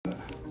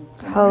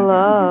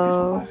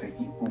Hello.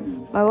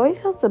 My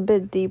voice sounds a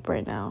bit deep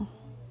right now.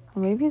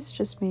 Or maybe it's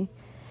just me.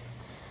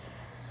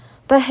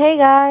 But hey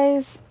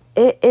guys,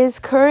 it is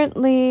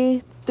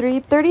currently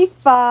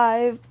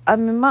 3:35.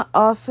 I'm in my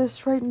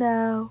office right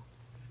now.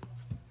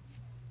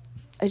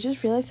 I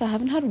just realized I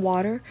haven't had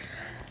water.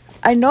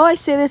 I know I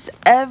say this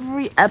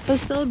every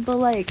episode, but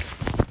like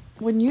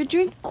when you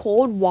drink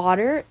cold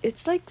water,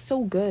 it's like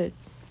so good.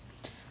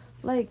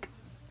 Like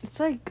it's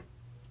like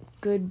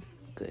good,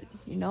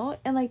 you know?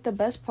 And like the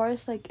best part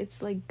is like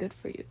it's like good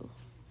for you.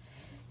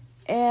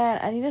 And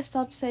I need to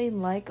stop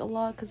saying like a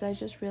lot because I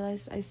just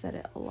realized I said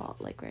it a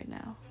lot like right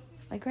now.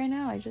 Like right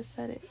now I just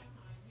said it.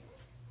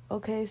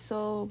 Okay,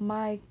 so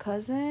my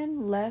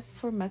cousin left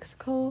for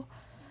Mexico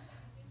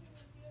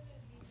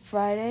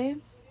Saturday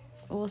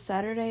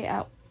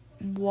at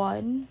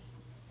 1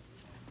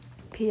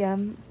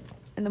 p.m.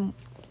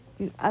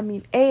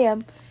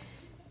 a.m.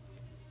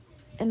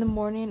 in the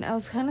morning. I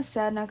was kind of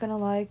sad, not gonna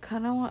lie.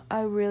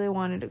 I really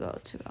wanted to go,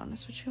 to be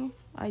honest with you.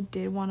 I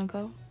did want to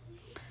go.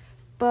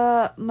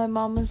 But my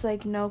mom was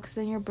like, no, because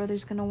then your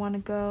brother's gonna want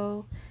to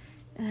go.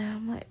 And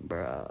I'm like,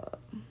 bruh.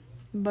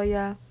 But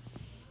yeah.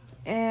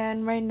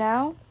 And right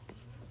now,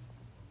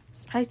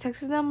 I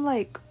texted them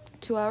like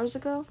 2 hours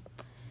ago.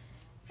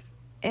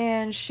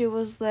 And she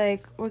was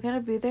like, we're gonna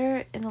be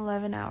there in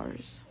 11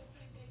 hours.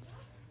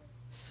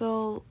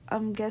 So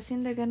I'm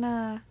guessing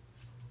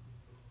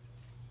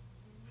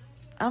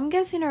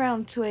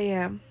around 2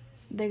 a.m.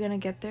 they're gonna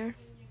get there.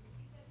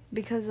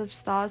 Because of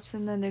stops,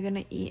 and then they're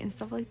gonna eat and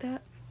stuff like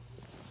that.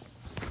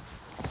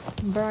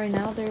 But right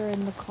now they're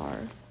in the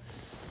car.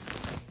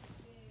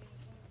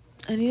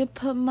 I need to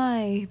put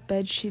my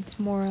bed sheets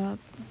more up.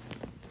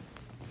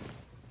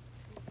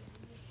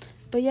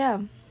 But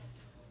yeah.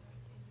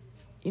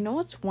 You know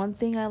what's one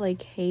thing I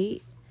like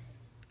hate?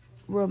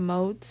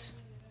 Remotes.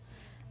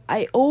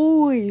 I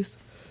always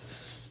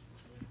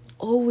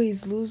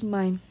lose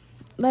mine.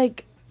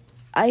 Like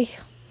I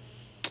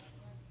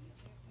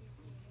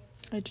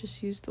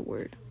just used the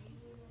word.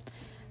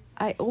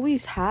 I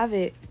always have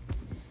it.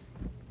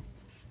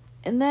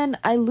 And then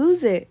I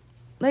lose it.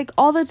 Like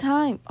all the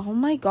time. Oh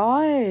my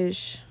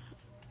gosh.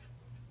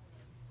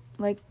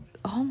 Like,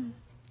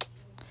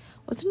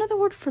 what's another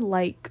word for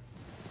like?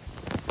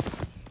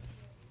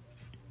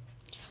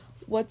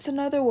 What's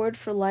another word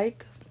for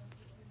like?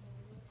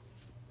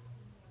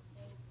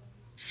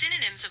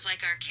 Synonyms of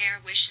like are care,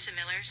 wish,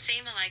 similar,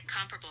 same, alike,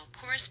 comparable,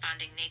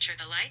 corresponding, nature,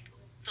 the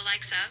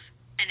likes of,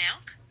 an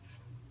elk.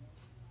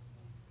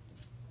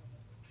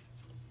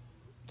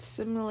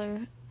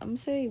 Similar. I'm gonna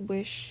say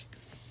wish.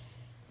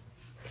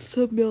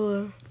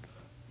 Similar.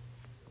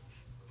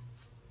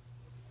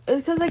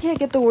 It's because I can't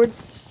get the word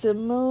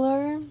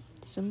similar.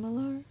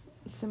 Similar.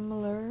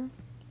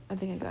 I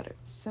think I got it.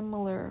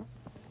 Similar.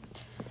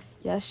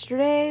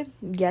 Yesterday,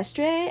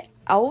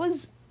 I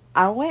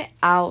went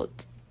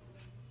out.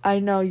 I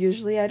know,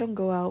 usually I don't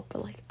go out,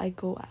 but like I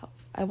go out.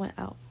 I went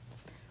out.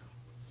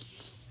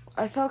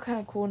 I felt kind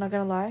of cool, not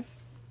gonna lie.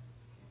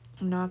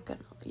 Not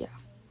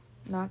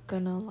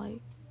gonna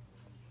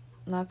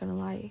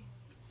lie.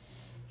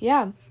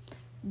 Yeah,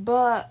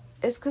 but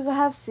it's because I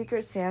have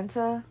Secret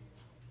Santa.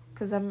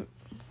 Okay,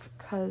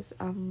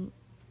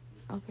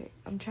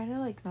 I'm trying to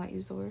like not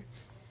use the word.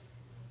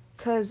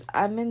 Because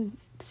I'm in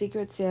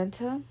Secret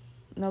Santa.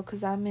 No,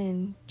 because I'm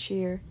in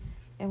cheer.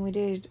 And we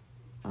did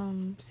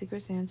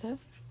Secret Santa.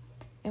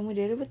 And we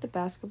did it with the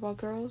basketball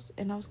girls.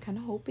 And I was kind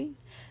of hoping.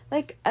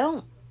 Like, I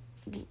don't.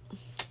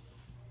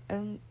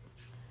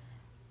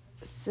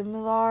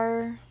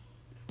 Similar.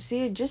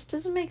 See, it just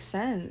doesn't make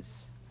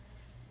sense.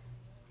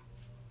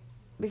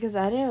 Because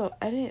I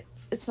didn't.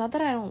 It's not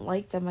that I don't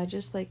like them. I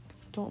just, like,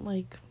 don't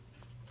like.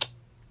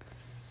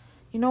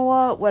 You know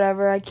what?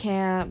 Whatever. I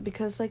can't.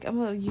 Because, like,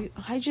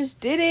 I just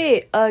did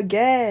it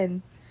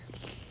again.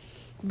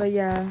 But,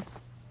 yeah.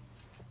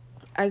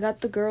 I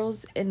got the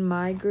girls in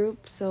my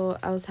group. So,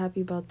 I was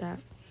happy about that.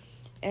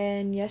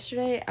 And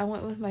yesterday, I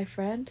went with my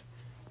friend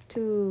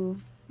to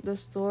the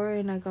store.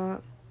 And I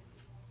got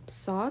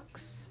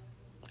socks.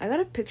 I got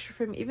a picture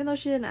from, even though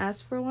she didn't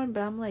ask for one.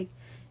 But I'm like,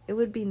 it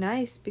would be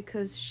nice.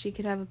 Because she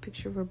could have a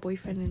picture of her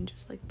boyfriend. And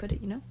just, like, put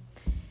it, you know.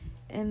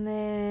 And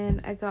then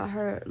I got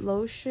her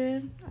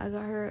lotion. I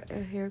got her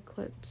hair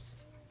clips.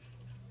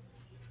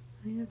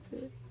 I think that's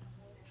it.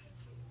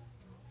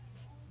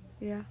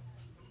 Yeah.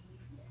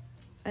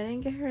 I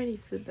didn't get her any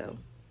food though.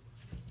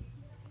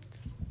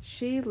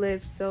 She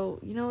lived, so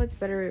you know it's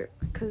better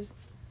because,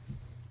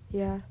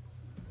 yeah.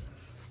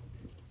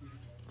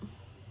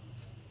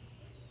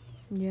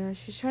 Yeah,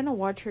 she's trying to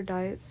watch her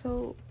diet,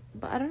 so,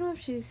 but I don't know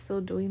if she's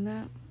still doing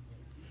that.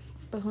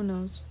 But who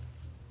knows.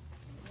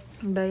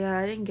 But yeah,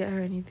 I didn't get her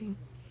anything.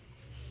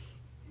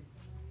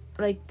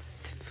 Like,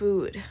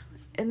 food.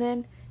 And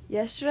then,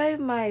 yesterday,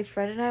 my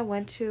friend and I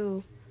went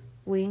to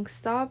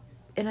Wingstop.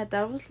 And I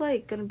thought it was,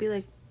 like, gonna be,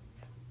 like,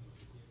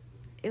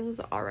 it was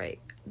alright.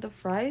 The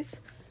fries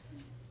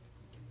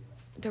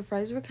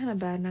were kind of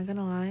bad, not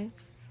gonna lie.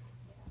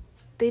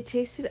 They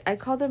tasted, I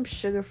call them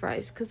sugar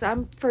fries. Because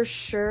I'm for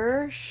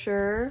sure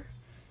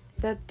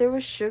that there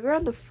was sugar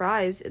on the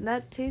fries, and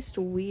that tastes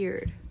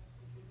weird.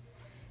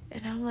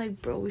 And I'm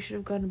like, bro, we should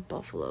have gone to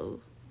Buffalo.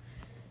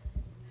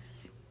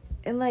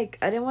 And, like,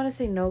 I didn't want to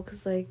say no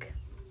because, like,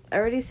 I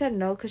already said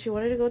no because she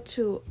wanted to go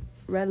to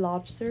Red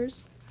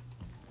Lobster's.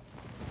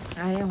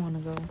 I didn't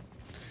want to go.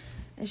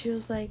 And she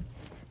was like,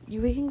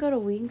 we can go to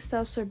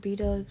Wingstops or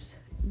B-Dubs.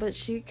 But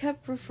she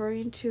kept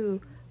referring to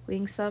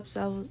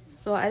Wingstops.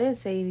 So I didn't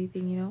say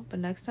anything, you know. But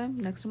next time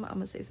I'm going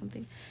to say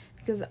something.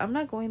 Because I'm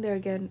not going there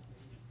again.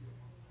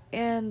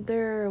 And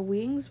their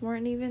wings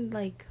weren't even,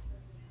 like...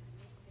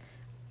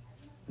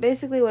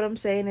 Basically, what I'm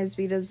saying is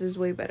B-Dubs is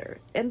way better.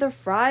 And the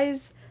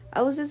fries,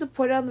 I was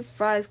disappointed on the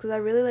fries because I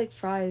really like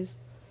fries.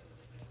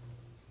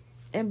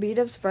 And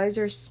B-Dubs fries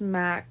are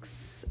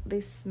smacks. They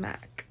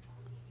smack.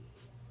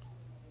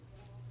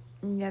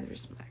 Yeah, they're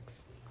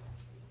smacks.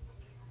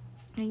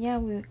 And yeah,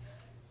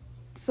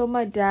 so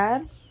my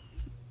dad,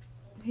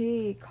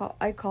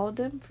 I called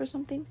him for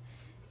something.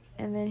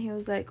 And then he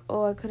was like,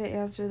 oh, I couldn't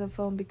answer the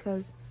phone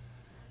because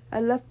I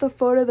left the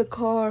phone in the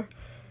car.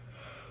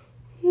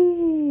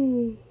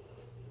 And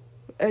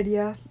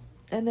yeah.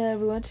 And then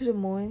we went to Des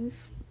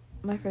Moines,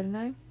 my friend and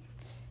I.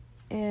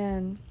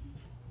 And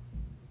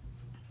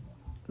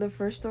the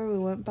first store we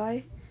went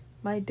by,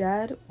 my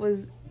dad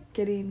was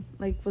leaving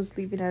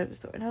out of the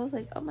store. And I was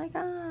like, oh my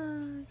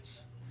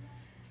gosh.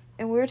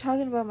 And we were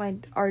talking about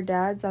our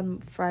dads on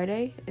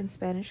Friday in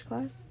Spanish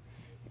class.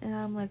 And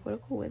I'm like, what a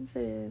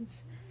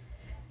coincidence.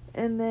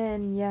 And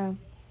then, yeah.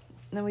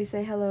 Then we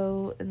say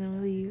hello and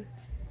then we leave.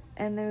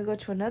 And then we go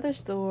to another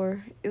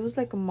store. It was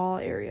like a mall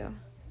area.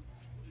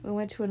 We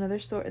went to another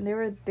store and they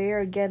were there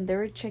again. They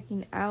were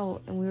checking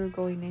out and we were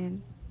going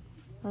in.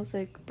 I was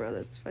like, bro,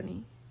 that's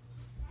funny.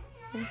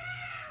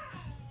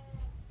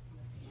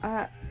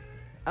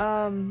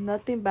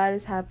 Nothing bad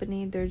is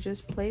happening. They're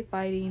just play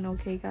fighting,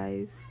 okay,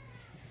 guys?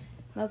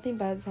 Nothing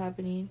bad is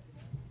happening.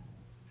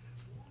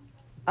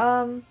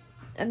 And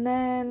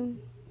then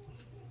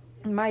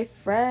my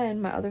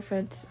other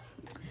friend,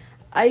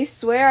 I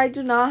swear I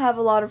do not have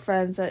a lot of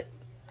friends.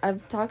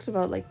 I've talked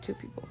about like 2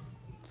 people.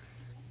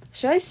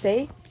 Should I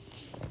say?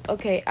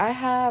 Okay, I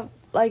have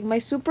like my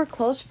super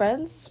close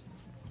friends.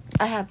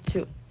 I have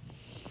 2.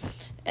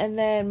 And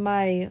then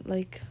my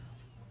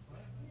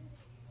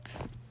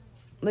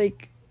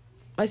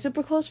my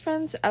super close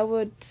friends, I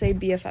would say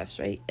BFFs,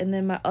 right? And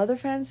then my other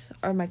friends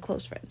are my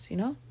close friends, you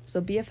know?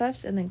 So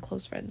BFFs and then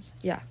close friends.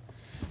 Yeah.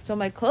 So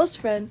my close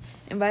friend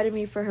invited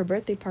me for her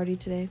birthday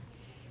party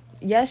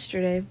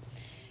yesterday.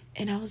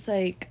 And I was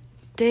like,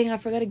 dang, I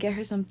forgot to get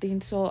her something.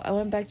 So I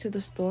went back to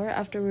the store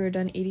after we were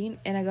done eating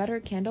and I got her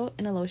a candle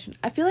and a lotion.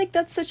 I feel like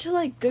that's such a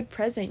like good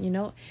present, you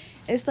know?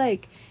 It's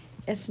like,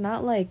 it's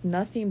not like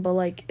nothing, but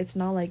like it's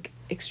not like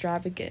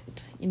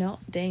extravagant, you know?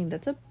 Dang,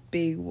 that's a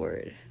big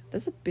word.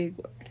 That's a big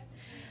word.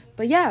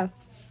 But yeah,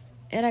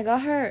 and I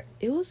got her,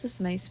 it was this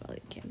nice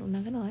smelling candle,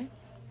 not gonna lie.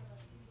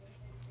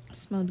 It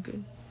smelled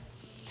good.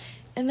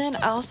 And then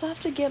I also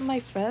have to get my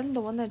friend,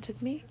 the one that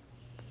took me,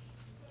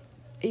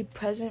 a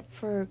present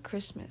for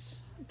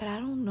Christmas. But I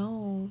don't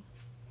know.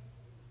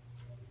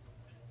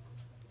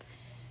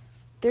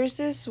 There's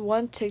this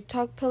one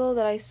TikTok pillow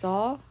that I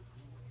saw,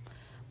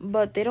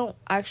 but they don't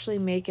actually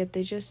make it.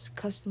 They just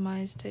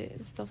customized it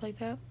and stuff like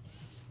that.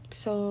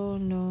 So,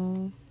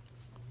 no.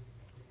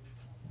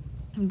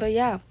 But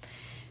yeah.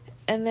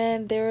 And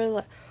then they were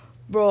like,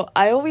 bro,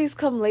 I always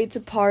come late to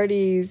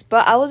parties.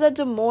 But I was at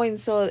Des Moines,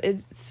 so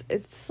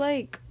it's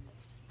like,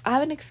 I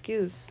have an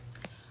excuse.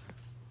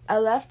 I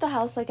left the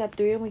house like at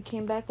 3 and we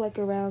came back like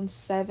around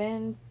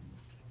 7:10,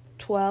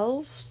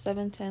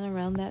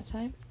 around that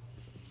time.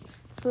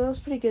 So that was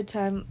a pretty good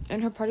time.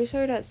 And her party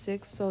started at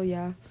 6, so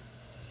yeah.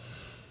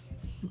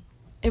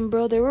 And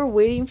bro, they were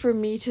waiting for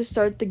me to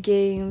start the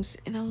games.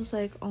 And I was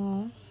like,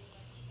 oh,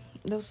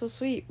 that was so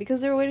sweet. Because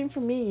they were waiting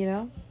for me, you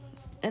know?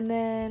 And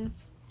then,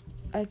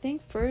 I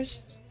think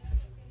first,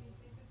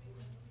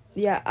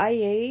 yeah, I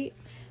ate.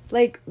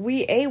 Like,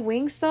 we ate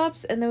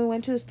Wingstops. And then we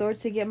went to the store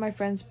to get my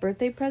friend's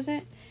birthday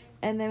present.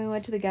 And then we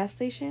went to the gas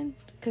station.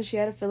 Because she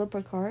had to fill up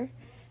her car.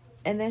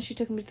 And then she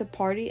took me to the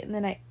party. And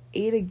then I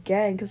ate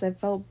again because I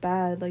felt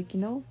bad. Like, you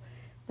know?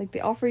 Like,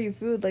 they offer you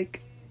food.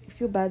 Like, you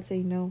feel bad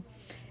saying no.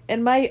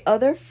 And my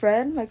other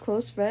friend, my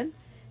close friend,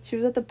 she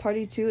was at the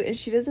party too. And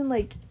she doesn't,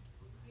 like,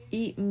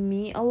 eat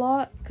meat a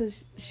lot.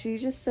 Because she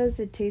just says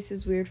it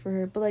tastes weird for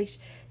her. But, like,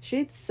 she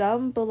eats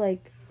some. But,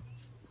 like,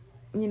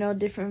 you know,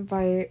 different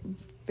very,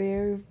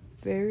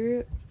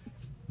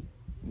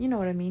 you know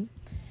what I mean.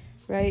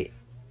 Right?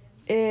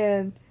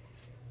 And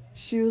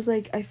she was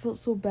like, I felt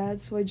so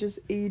bad. So I just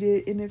ate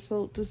it. And it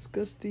felt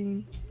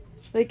disgusting.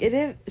 Like, she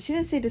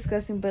didn't say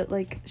disgusting. But,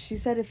 like, she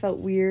said it felt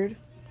weird.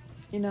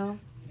 You know?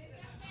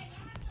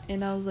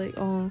 And I was like,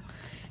 oh.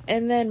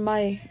 And then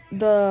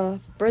the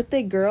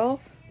birthday girl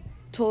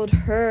told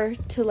her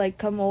to, like,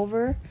 come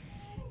over.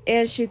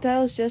 And she thought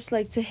it was just,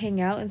 like, to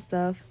hang out and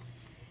stuff.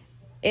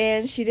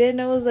 And she didn't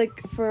know it was,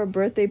 like, for a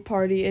birthday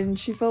party. And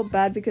she felt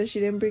bad because she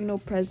didn't bring no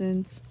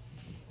presents.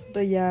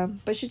 But, yeah.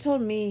 But she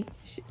told me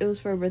it was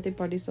for a birthday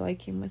party. So I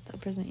came with a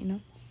present, you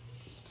know.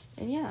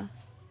 And, yeah.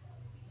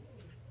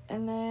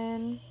 And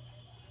then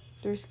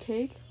there's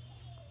cake.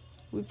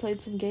 We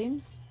played some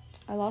games.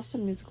 I lost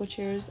some musical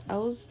chairs. I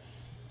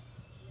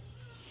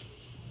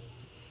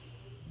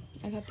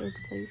got third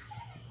place.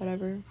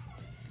 Whatever.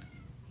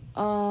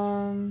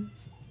 And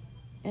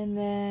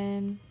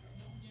then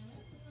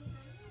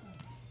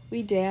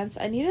we danced.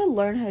 I need to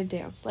learn how to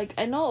dance. Like,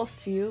 I know a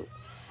few.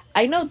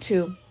 I know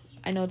two.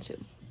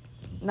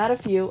 Not a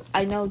few.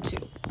 I know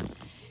two.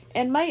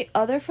 And my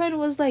other friend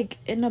was, like,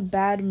 in a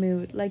bad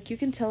mood. Like, you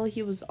can tell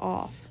he was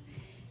off.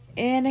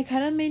 And it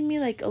kind of made me,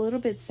 like, a little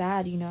bit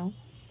sad, you know?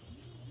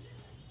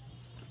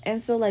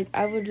 And so, like,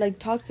 I would, like,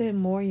 talk to him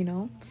more, you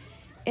know?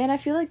 And I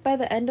feel like by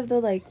the end of the,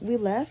 like, we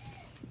left,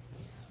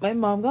 my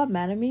mom got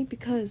mad at me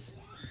because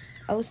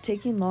I was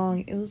taking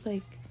long. It was,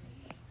 like,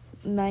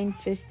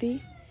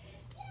 9:50.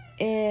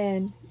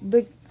 And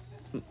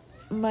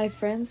my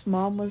friend's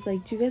mom was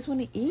like, do you guys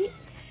want to eat?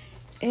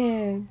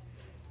 And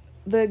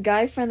the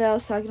guy friend that I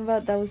was talking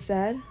about that was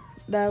sad,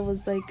 that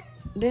was like,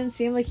 didn't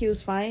seem like he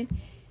was fine.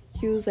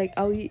 He was like,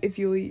 I'll eat if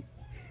you eat.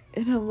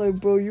 And I'm like,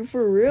 bro, you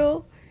for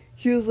real?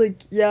 He was like,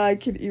 yeah, I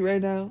can eat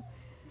right now.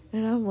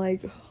 And I'm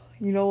like,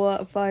 you know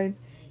what, fine.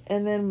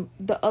 And then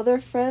the other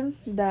friend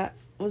that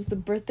was the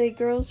birthday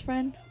girl's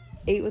friend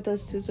ate with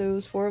us too, so it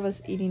was 4 of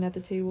us eating at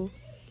the table.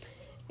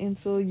 And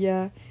so,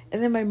 yeah.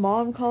 And then my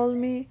mom called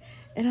me,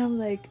 and I'm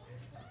like,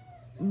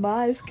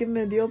 Ma, es que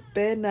me dio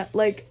pena.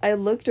 Like, I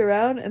looked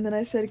around, and then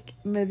I said,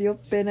 me dio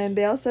pena, and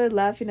they all started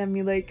laughing at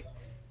me. Like,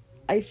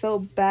 I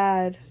felt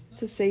bad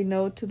to say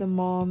no to the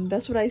mom.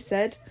 That's what I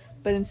said,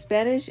 but in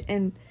Spanish,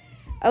 and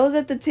I was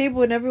at the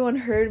table, and everyone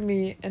heard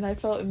me, and I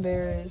felt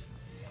embarrassed.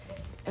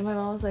 And my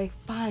mom was like,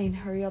 fine,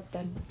 hurry up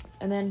then.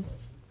 And then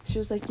she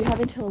was like, you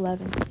have until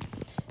 11.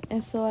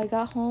 And so I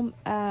got home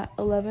at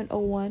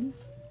 11:01.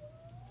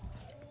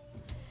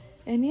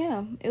 And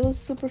yeah, it was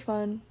super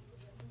fun.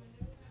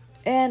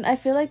 And I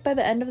feel like by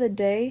the end of the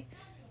day,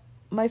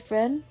 my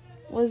friend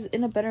was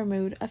in a better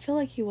mood. I feel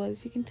like he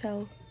was. You can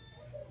tell.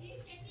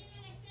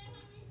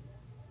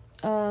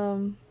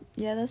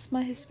 Yeah, that's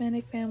my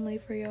Hispanic family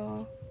for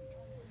y'all.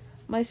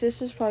 My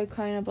sister's probably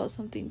crying about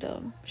something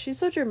dumb. She's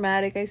so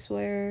dramatic, I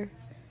swear.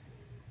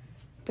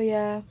 But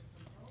yeah,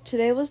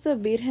 today was the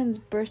Virgen's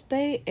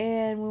birthday,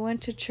 and we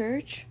went to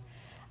church.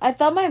 I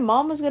thought my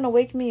mom was gonna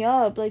wake me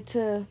up, like,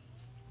 to...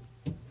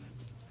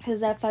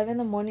 Because at 5 in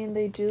the morning,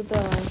 they do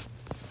the...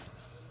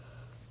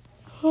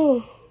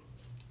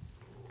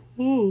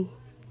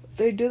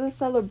 They do the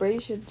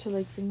celebration to,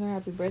 like, sing her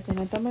happy birthday.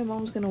 And I thought my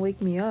mom was gonna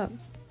wake me up.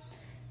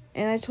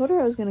 And I told her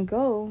I was gonna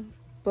go.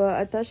 But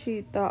I thought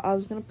she thought I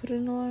was gonna put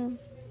an alarm.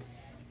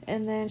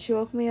 And then she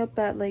woke me up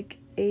at, like,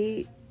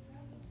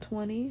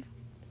 8:20.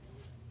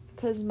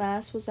 Because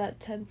Mass was at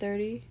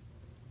 10:30.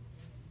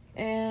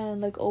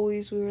 And, like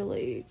always, we were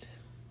late.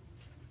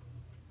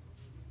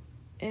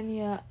 And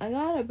yeah, I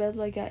got out of bed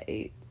like at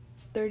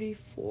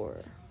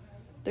 8:34,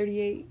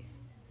 38,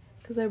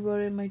 because I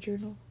wrote it in my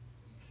journal.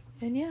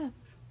 And yeah.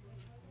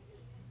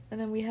 And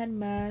then we had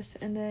Mass,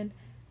 and then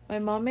my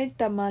mom made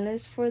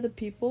tamales for the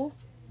people.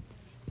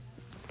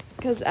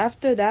 Because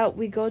after that,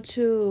 we go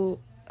to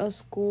a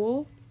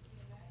school,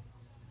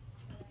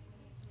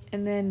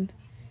 and then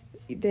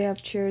they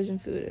have chairs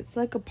and food. It's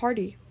like a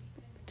party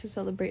to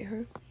celebrate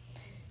her.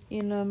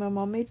 You know, my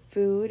mom made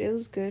food. It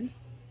was good.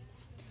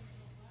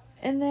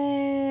 And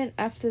then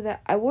after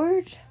that, I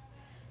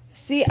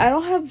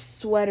don't have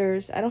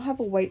sweaters. I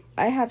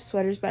have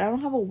sweaters, but I don't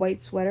have a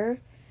white sweater.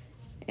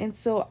 And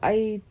so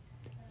I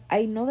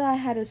know that I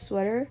had a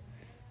sweater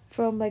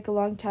from like a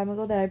long time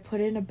ago that I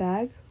put in a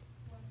bag.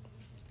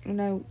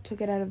 And I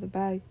took it out of the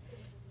bag.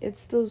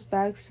 It's those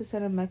bags to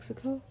send to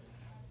Mexico.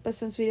 But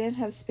since we didn't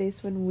have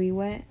space when we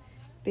went,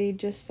 they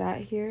just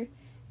sat here.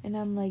 And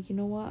I'm like, you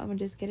know what? I'm going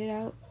to just get it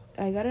out.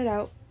 I got it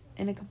out.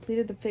 And it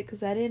completed the fit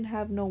because I didn't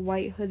have no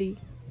white hoodie.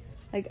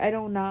 Like, I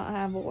do not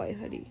have a white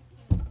hoodie.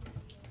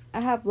 I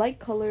have light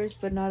colors,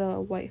 but not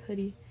a white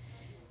hoodie.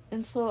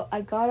 And so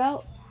I got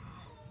out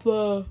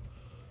the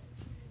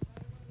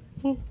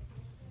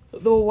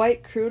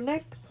white crew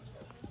neck.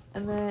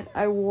 And then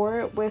I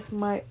wore it with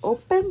my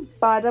open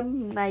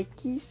bottom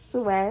Nike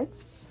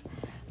sweats.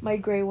 My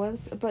gray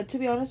ones. But to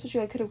be honest with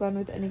you, I could have gone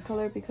with any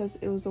color because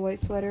it was a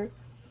white sweater.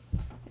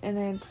 And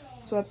then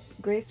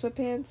gray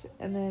sweatpants.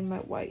 And then my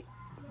white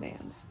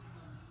Vans.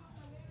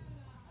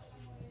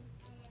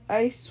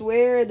 I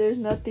swear there's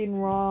nothing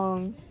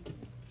wrong.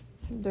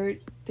 They're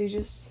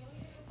just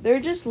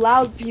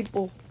loud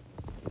people.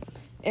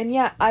 And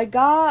yeah, I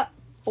got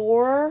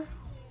 4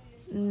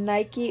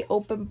 Nike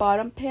open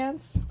bottom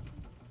pants.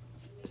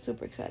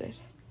 Super excited.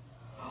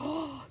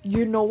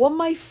 You know what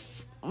my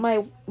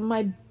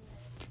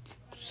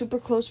super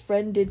close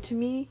friend did to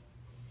me?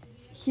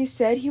 He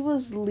said he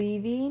was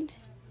leaving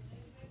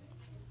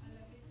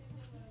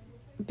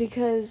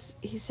because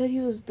he said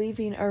he was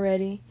leaving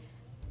already.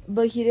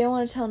 But he didn't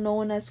want to tell no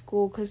one at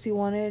school because he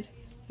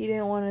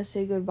didn't want to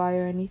say goodbye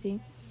or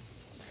anything.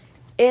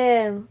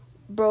 And,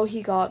 bro,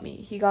 he got me.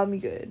 He got me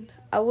good.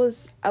 I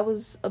was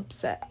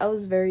upset. I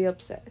was very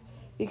upset.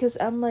 Because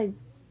I'm like,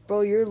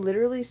 bro, you're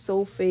literally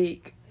so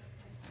fake.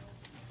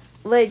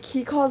 like,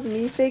 he calls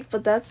me fake,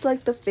 but that's,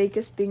 like, the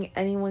fakest thing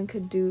anyone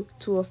could do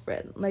to a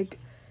friend. Like,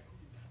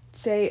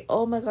 say,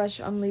 oh my gosh,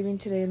 I'm leaving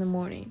today in the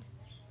morning.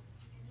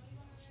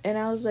 And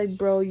I was like,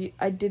 bro,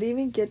 I didn't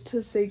even get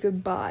to say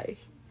goodbye.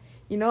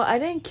 You know, I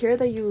didn't care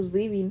that he was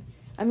leaving.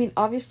 I mean,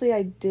 obviously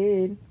I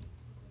did.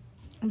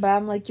 But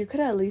I'm like, you could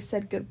have at least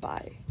said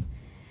goodbye.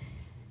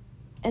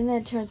 And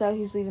then it turns out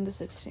he's leaving the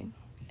 16th.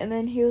 And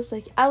then he was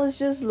like, I was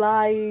just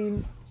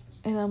lying.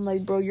 And I'm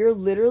like, bro, you're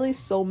literally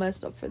so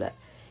messed up for that.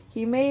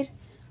 He made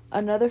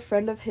another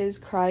friend of his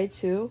cry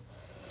too.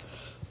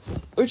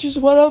 Which is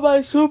one of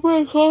my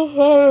super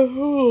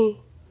close.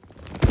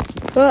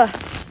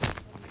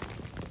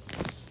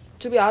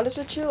 To be honest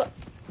with you,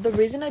 the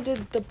reason I did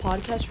the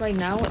podcast right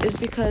now is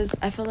because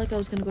I felt like I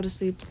was going to go to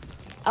sleep.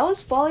 I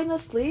was falling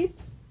asleep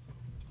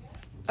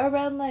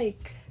around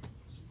like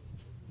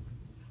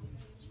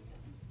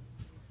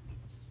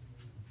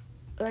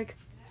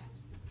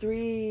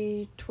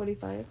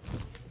 3:25.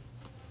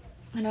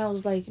 And I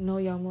was like, no,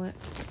 Yamlet.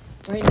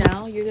 Right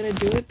now, you're going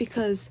to do it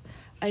because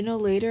I know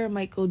later I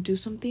might go do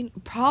something.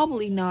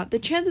 Probably not. The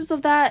chances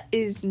of that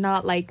is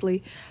not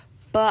likely.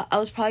 But I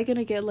was probably going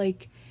to get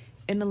like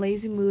in a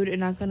lazy mood and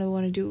not gonna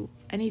want to do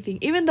anything,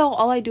 even though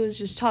all I do is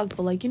just talk.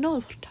 But like, you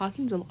know,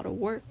 talking's a lot of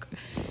work.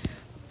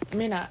 It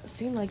may not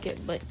seem like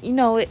it, but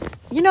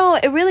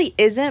it really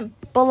isn't.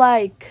 But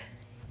like,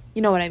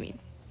 you know what I mean.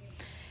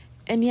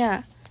 And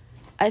yeah,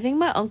 I think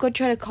my uncle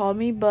tried to call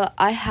me, but do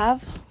I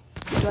have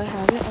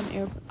it on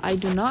air? I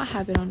do not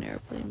have it on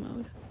airplane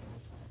mode.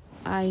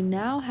 I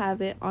now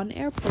have it on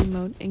airplane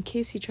mode in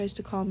case he tries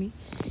to call me.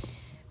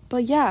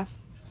 But yeah,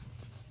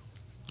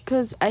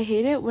 because I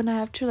hate it when I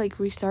have to, like,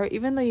 restart.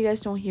 Even though you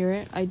guys don't hear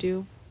it, I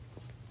do.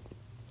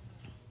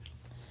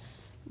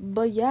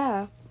 But,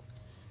 yeah.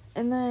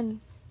 And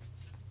then,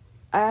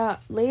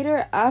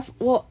 later,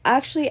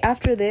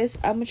 after this,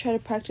 I'm going to try to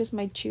practice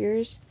my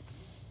cheers.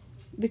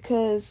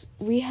 Because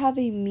we have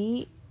a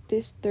meet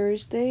this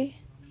Thursday.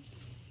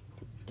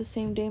 The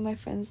same day my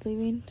friend's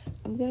leaving.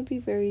 I'm going to be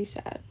very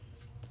sad.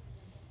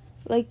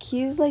 Like,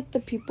 he's, like,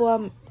 the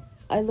people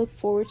I look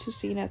forward to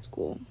seeing at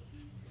school.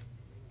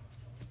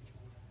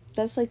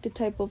 That's, like, the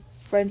type of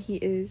friend he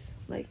is.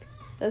 Like,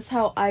 that's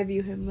how I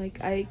view him.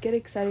 Like, I get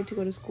excited to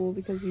go to school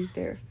because he's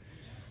there.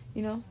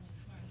 You know?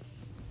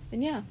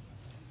 And, yeah.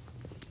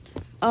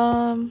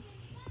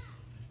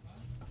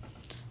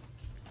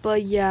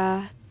 But,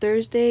 yeah.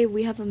 Thursday,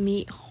 we have a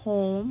meet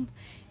home.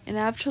 And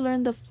I have to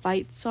learn the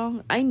fight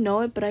song. I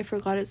know it, but I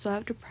forgot it, so I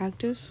have to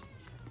practice.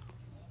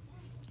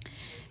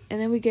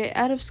 And then we get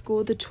out of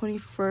school the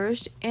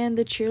 21st. And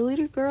the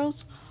cheerleader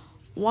girls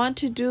want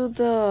to do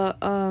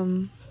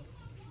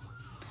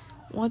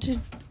want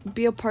to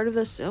be a part of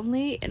the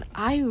assembly, and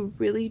I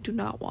really do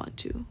not want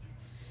to.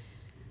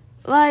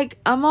 Like,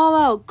 I'm all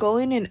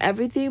outgoing and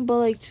everything, but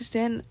like to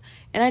stand,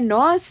 and I know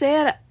I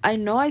said I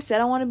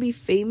want to be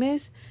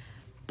famous,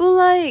 but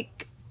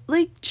like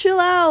chill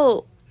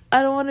out.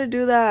 I don't want to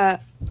do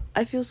that.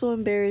 I feel so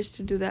embarrassed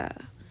to do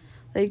that.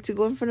 Like, to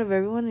go in front of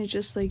everyone and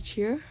just like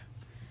cheer.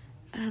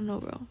 I don't know,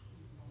 bro.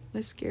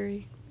 It's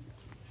scary.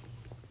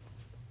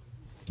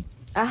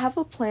 I have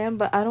a plan,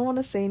 but I don't want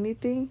to say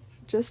anything.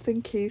 Just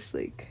in case,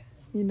 like,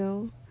 you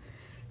know.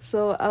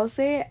 So I'll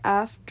say it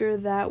after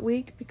that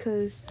week,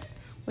 because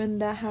when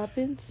that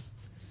happens,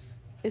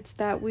 it's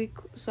that week.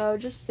 So I'll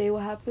just say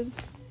what happened.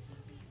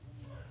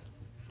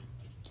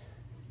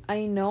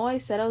 I know I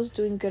said I was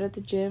doing good at the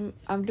gym.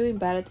 I'm doing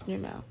bad at the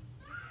gym now.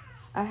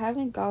 I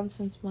haven't gone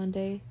since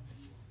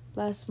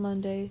last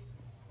Monday.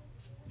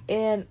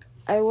 And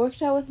I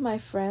worked out with my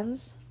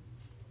friends.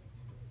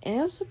 And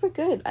it was super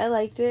good. I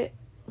liked it.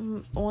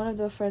 One of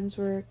the friends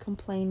were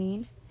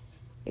complaining.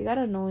 It got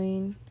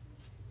annoying,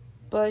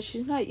 but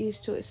she's not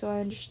used to it, so I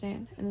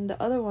understand. And then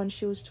the other one,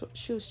 she was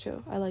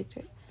chill. I liked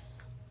it.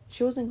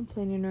 She wasn't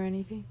complaining or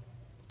anything.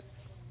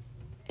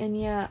 And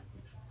yeah,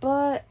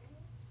 but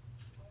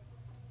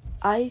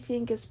I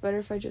think it's better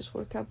if I just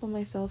work out by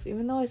myself,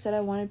 even though I said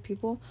I wanted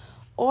people.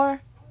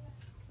 Or,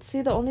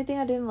 see, the only thing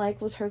I didn't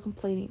like was her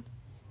complaining.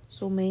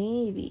 So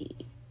maybe,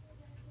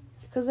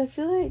 because I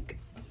feel like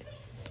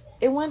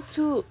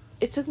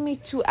it took me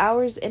 2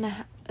 hours and a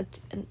half.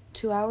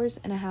 2 hours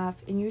and a half,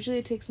 and usually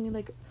it takes me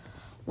like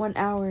 1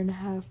 hour and a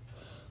half.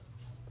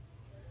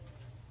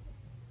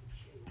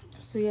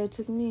 So yeah, it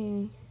took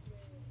me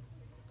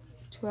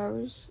 2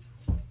 hours.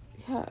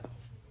 Yeah, it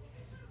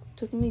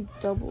took me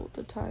double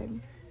the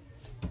time.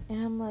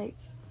 And I'm like,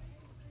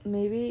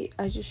 maybe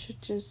I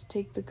should just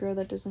take the girl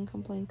that doesn't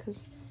complain,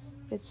 because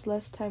it's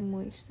less time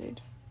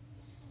wasted.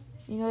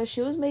 You know, she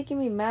was making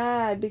me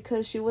mad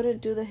because she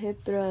wouldn't do the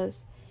hip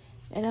thrust.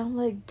 And I'm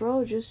like,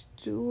 bro, just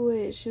do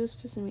it. She was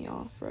pissing me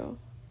off, bro.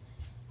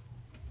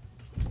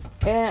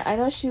 And I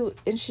know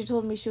she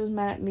told me she was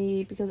mad at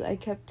me because I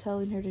kept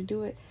telling her to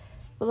do it.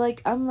 But,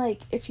 like, I'm like,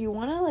 if you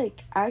want to,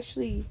 like,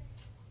 actually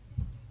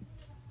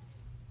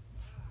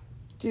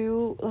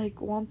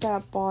want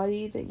that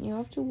body, then you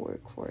have to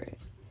work for it.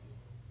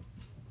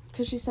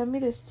 Because she sent me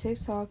this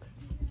TikTok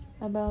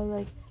about,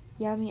 like,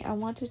 Yami, I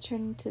want to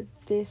turn into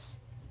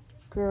this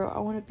girl. I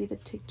want to be the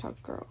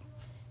TikTok girl.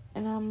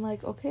 And I'm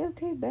like, okay,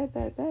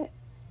 bet.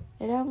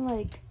 And I'm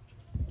like,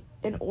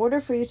 in order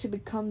for you to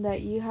become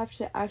that, you have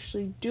to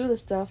actually do the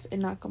stuff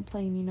and not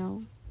complain, you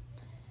know?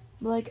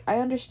 But, like, I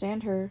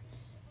understand her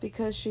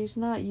because she's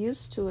not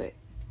used to it.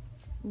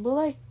 But,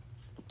 like,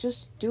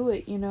 just do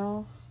it, you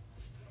know?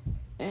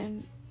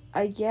 And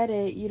I get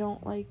it. You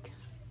don't, like,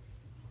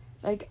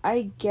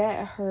 I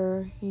get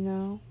her, you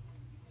know?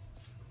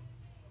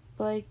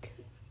 But, like,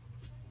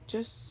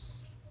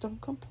 just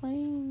don't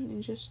complain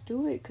and just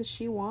do it because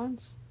she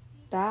wants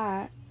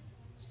that.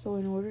 So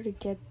in order to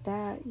get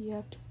that, you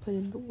have to put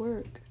in the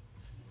work.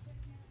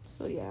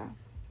 So yeah.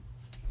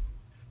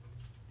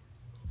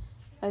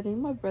 I think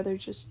my brother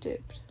just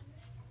dipped.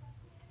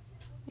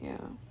 Yeah.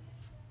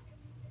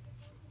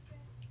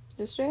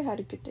 Yesterday I had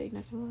a good day,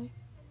 not gonna lie.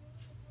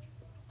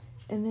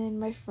 And then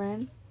my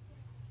friend,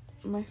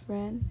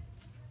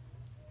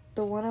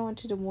 the one I went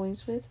to Des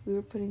Moines with, we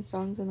were putting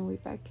songs on the way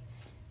back.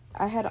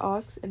 I had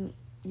aux and,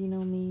 you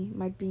know me,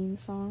 my bean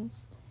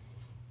songs.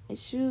 And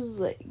she was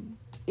like,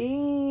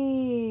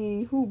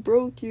 dang, who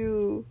broke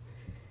you?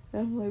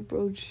 And I'm like,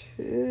 bro,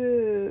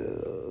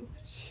 chill.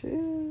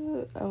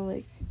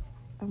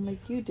 I'm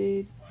like, you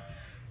did.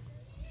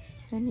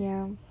 And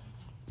yeah,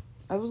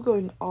 I was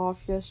going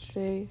off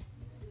yesterday.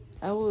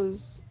 I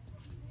was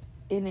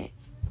in it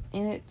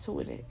to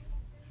win it.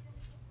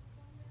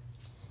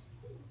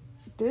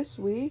 This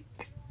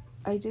week,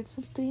 I did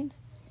something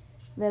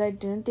that I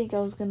didn't think I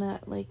was gonna,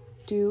 like,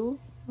 do,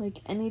 like,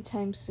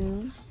 anytime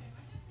soon.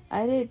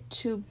 I did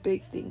 2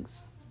 big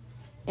things.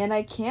 And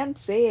I can't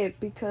say it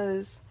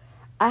because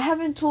I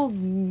haven't told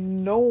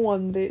no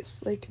one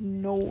this. Like,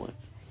 no one.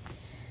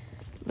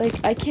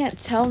 Like, I can't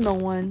tell no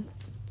one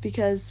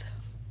because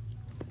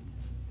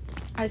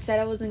I said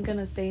I wasn't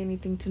gonna say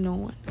anything to no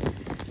one.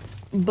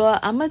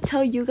 But I'm gonna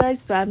tell you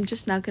guys, but I'm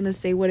just not gonna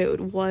say what it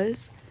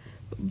was.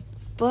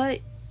 But,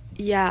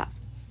 yeah,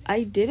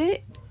 I did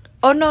it.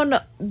 Oh, no.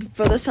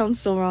 Bro, that sounds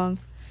so wrong.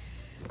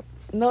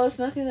 No, it's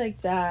nothing like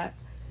that.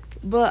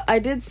 But I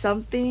did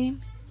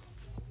something.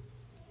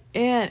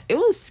 And it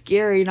was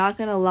scary, not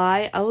gonna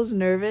lie. I was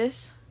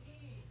nervous.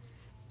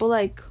 But,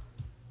 like,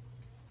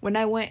 when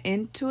I went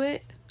into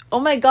it... Oh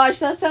my gosh,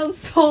 that sounds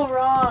so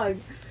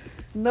wrong.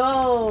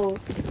 No.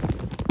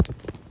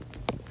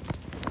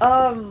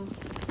 How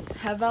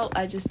about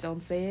I just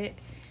don't say it?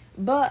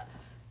 But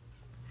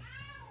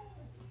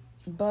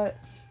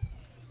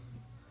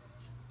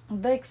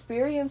the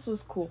experience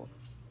was cool.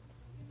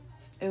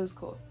 It was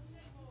cool.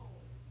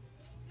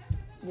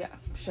 Yeah,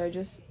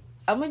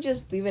 I'm gonna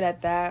just leave it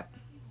at that.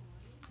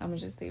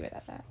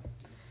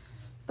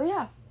 But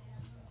yeah.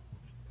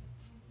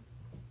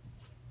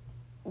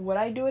 Would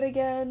I do it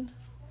again?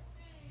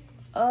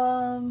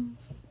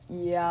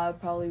 Yeah, I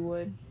probably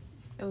would.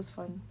 It was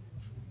fun.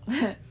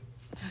 Yeah.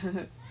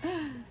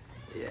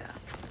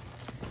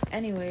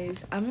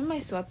 Anyways, I'm in my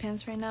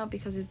sweatpants right now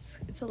because it's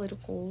a little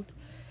cold.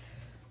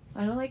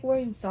 I don't like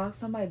wearing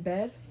socks on my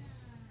bed.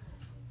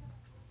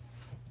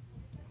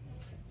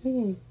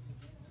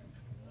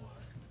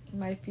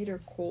 My feet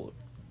are cold.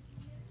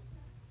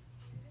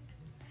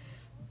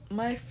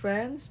 My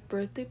friend's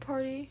birthday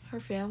party, her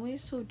family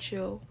is so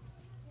chill.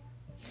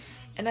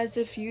 And as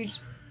if you...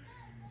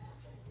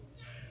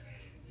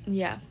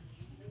 Yeah.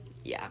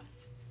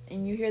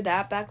 And you hear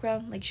that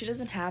background? Like, she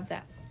doesn't have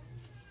that.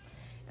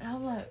 And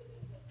I'm like...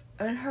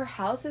 And her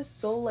house is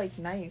so, like,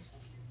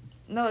 nice.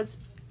 No,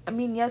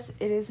 yes,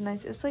 it is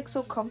nice. It's, like,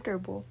 so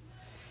comfortable.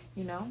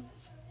 You know?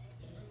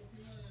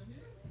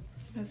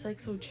 It's, like,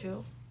 so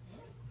chill.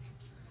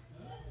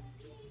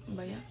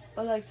 But, yeah.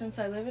 But, like, since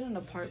I live in an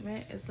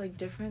apartment, it's, like,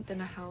 different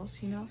than a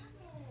house, you know?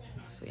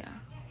 So, yeah.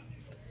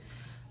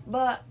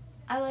 But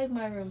I like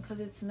my room because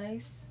it's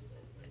nice.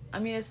 I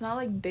mean, it's not,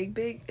 like,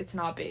 big. It's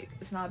not big.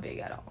 It's not big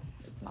at all.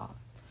 It's not.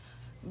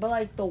 But,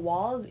 like, the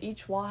walls,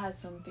 each wall has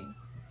something.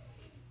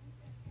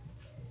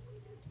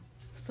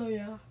 So,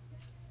 yeah.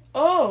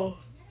 Oh!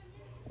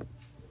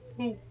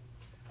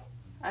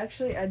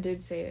 Actually, I did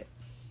say it.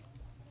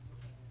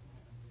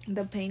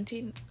 The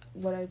painting,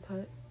 what I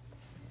put.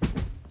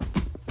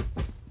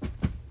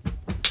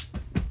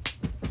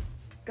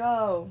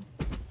 Go!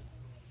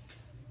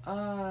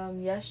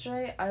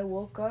 Yesterday, I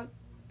woke up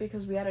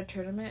because we had a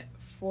tournament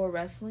for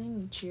wrestling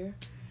and cheer.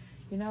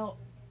 You know,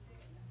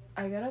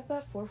 I got up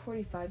at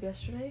 4:45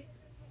 yesterday,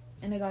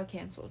 and it got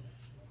canceled.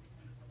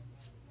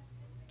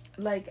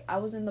 Like, I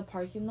was in the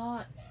parking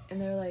lot,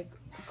 and they're like,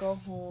 go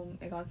home,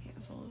 it got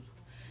canceled.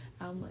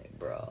 I'm like,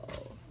 bro.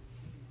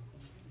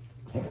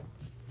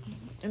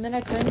 And then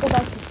I couldn't go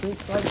back to sleep,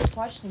 so I just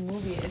watched a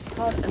movie. It's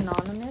called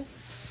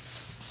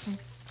Anonymous.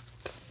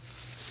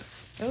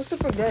 It was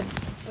super good,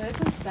 but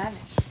it's in Spanish.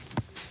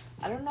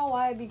 I don't know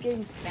why I be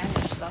getting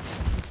Spanish stuff.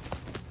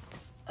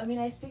 I mean,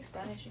 I speak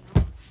Spanish, you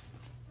know.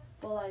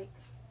 But, like,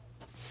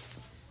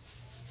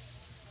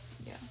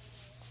 yeah.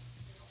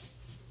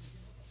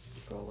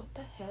 Bro, what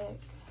the heck?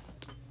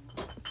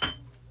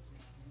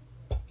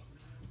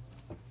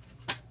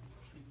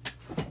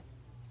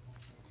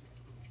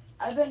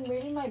 I've been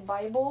reading my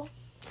Bible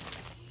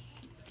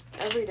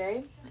every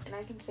day, and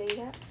I can say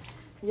that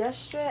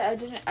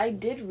Yesterday, I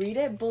did read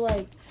it, but,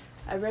 like,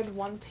 I read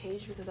one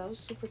page because I was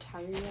super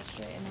tired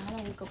yesterday, and I had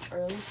to wake up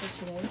early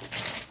for today.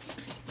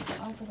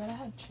 Oh, I forgot I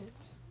had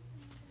chips.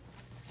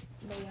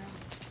 But, yeah.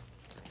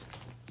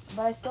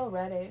 But I still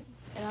read it,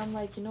 and I'm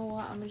like, you know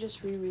what, I'm gonna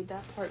just reread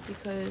that part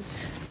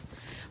because...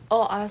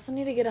 Oh, I also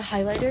need to get a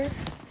highlighter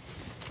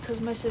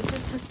because my sister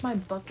took my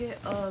bucket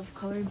of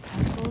colored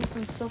pencils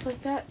and stuff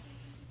like that.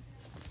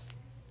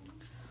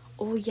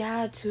 Oh,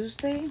 yeah,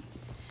 Tuesday,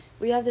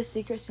 we have the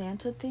Secret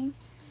Santa thing,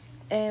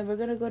 and we're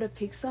gonna go to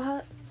Pizza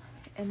Hut,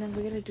 and then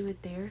we're gonna do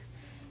it there,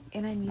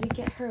 and I need to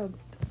get her a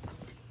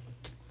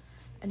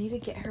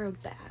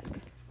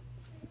bag.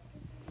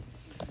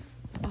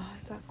 Oh,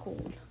 it got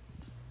cold.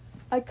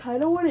 I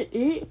kind of want to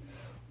eat.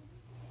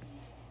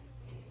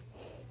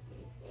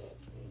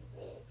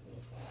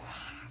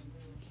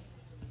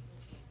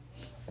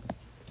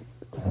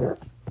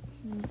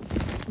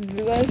 Did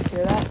you guys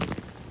hear that?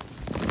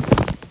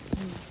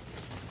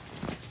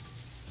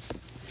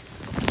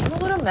 I'm gonna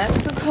go to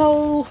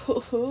Mexico.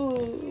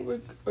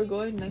 We're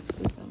going next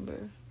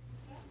December.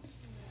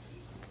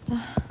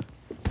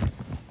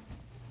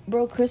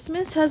 Bro,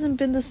 Christmas hasn't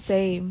been the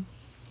same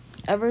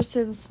ever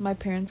since my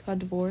parents got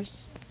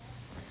divorced.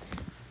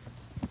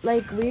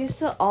 Like, we used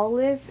to all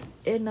live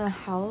in a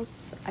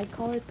house. I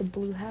call it the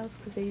blue house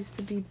because they used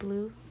to be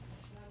blue.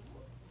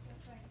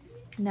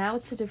 Now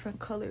it's a different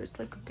color. It's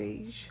like a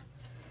beige.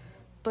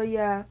 But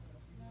yeah,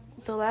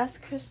 the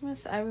last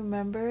Christmas I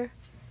remember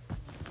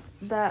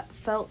that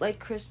felt like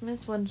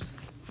Christmas was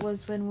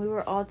when we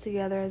were all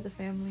together as a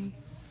family.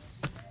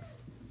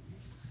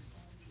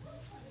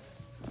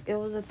 It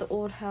was at the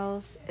old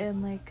house,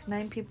 and like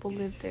 9 people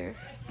lived there.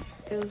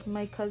 It was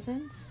my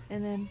cousins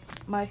and then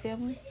my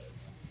family.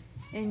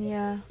 And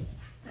yeah,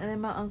 and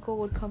then my uncle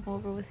would come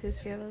over with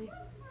his family.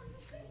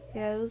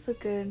 Yeah, it was a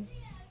good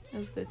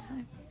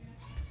time.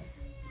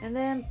 And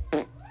then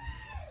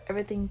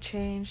everything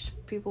changed.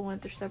 People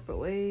went their separate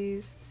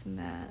ways, this and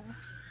that.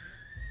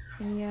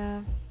 And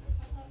yeah,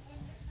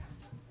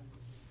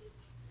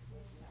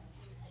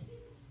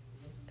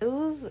 it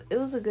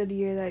was a good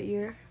year that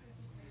year.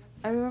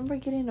 I remember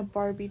getting a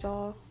Barbie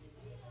doll.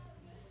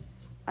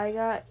 I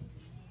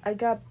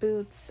got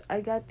boots.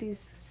 I got these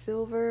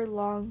silver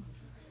long...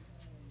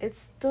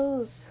 It's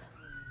those...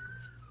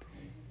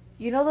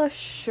 You know those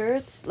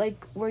shirts,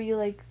 like, where you,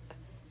 like,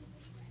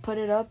 put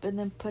it up and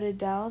then put it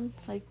down?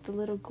 Like, the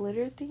little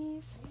glitter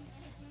thingies?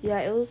 Yeah,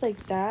 it was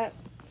like that.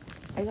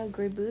 I got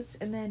gray boots.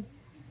 And then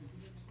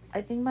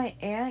I think my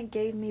aunt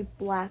gave me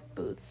black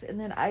boots. And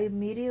then I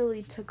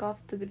immediately took off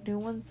the new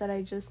ones that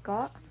I just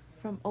got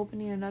from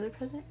opening another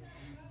present.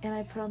 And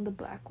I put on the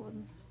black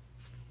ones.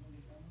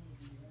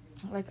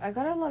 Like, I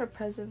got a lot of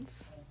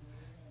presents.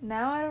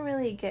 Now I don't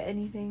really get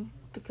anything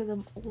because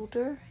I'm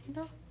older, you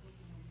know?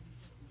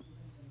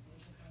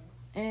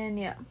 And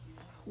yeah.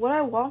 What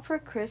I want for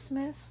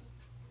Christmas,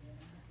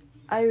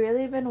 I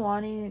really been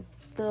wanting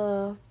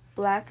the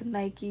black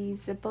Nike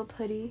zip-up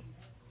hoodie.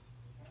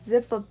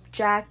 Zip-up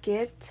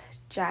jacket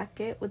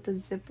with the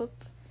zip-up.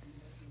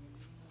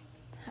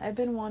 I've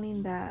been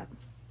wanting that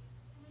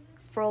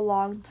for a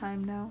long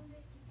time now.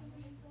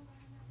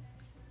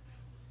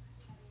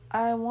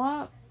 I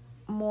want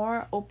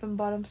more open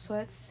bottom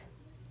sweats.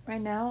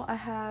 Right now I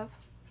have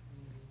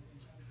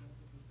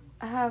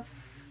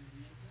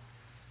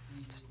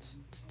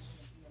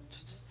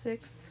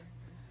 6,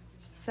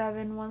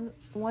 7.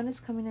 One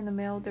is coming in the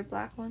mail. They're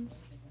black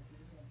ones.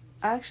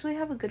 I actually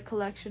have a good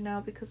collection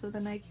now because of the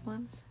Nike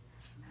ones.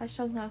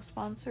 Hashtag not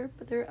sponsored,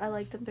 but I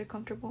like them. They're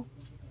comfortable.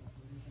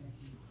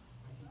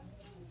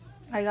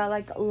 I got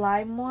like a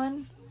lime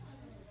one,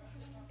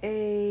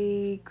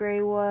 a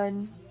gray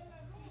one,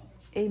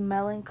 a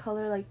melon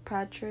color like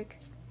Patrick,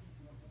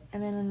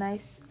 and then a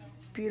nice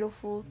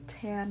beautiful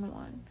tan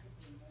one.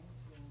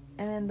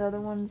 And then the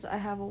other ones, I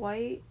have a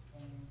white,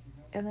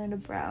 and then a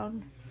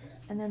brown,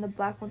 and then the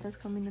black one that's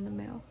coming in the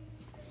mail.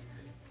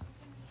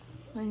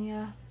 And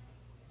yeah.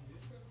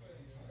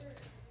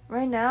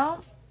 Right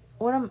now,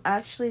 what I'm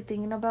actually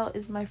thinking about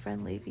is my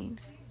friend leaving.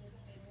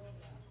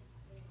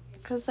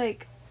 Because,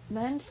 like,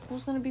 then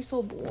school's gonna be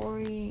so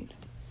boring.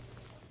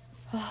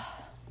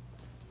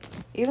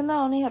 Even though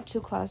I only have 2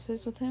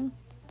 classes with him,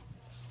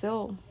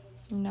 still,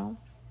 you know.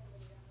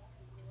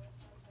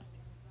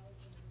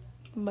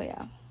 But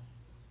yeah,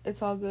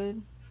 it's all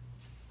good.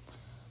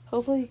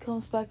 Hopefully he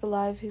comes back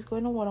alive. He's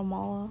going to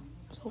Guatemala,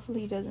 so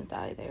hopefully he doesn't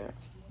die there.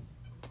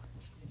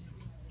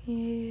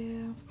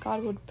 Yeah,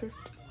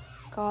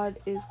 God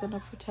is gonna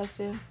protect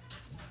him.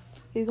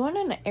 He's going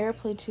on an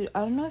airplane too.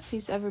 I don't know if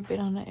he's ever been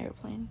on an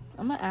airplane.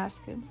 I'm gonna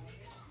ask him.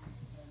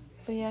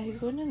 But yeah, he's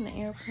going on an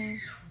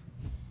airplane.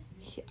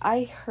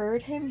 I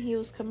heard he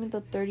was coming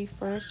the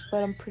 31st,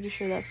 but I'm pretty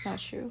sure that's not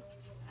true.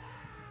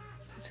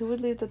 Because who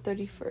would leave the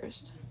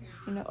 31st?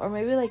 You know, or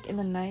maybe like in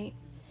the night,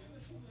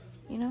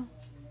 you know?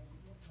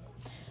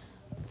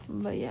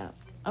 But yeah,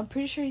 I'm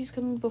pretty sure he's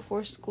coming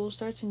before school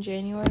starts in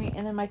January.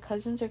 And then my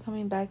cousins are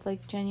coming back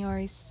like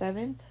January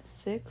 7th,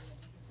 6th.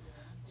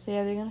 So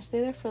yeah, they're gonna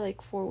stay there for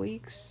like 4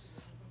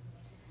 weeks.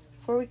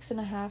 4 weeks and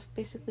a half,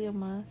 basically a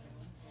month.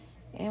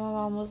 And my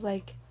mom was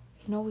like,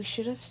 we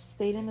should have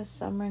stayed in the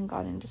summer and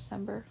gone in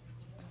December.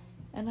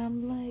 And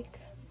I'm like,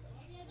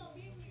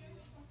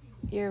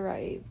 you're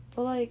right.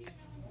 But, like,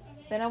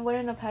 then I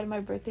wouldn't have had my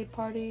birthday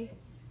party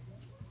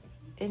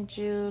in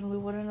June. We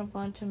wouldn't have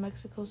gone to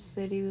Mexico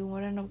City. We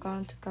wouldn't have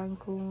gone to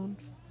Cancun.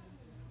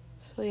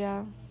 So,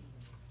 yeah.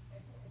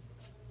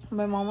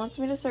 My mom wants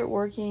me to start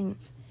working.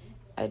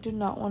 I do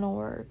not want to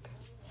work.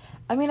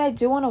 I mean, I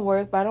do want to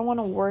work, but I don't want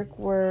to work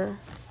where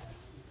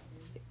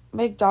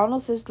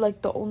McDonald's is,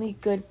 like, the only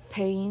good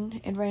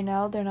paying. And right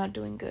now, they're not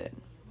doing good.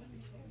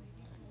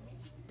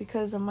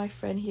 Because of my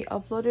friend, he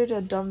uploaded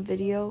a dumb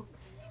video.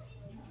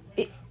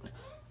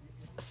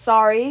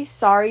 Sorry,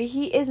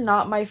 he is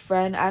not my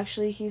friend.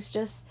 Actually, he's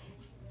just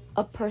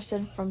a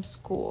person from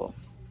school.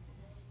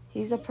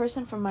 He's a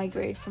person from my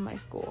grade, from my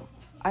school.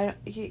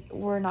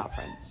 We're not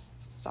friends.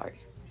 Sorry,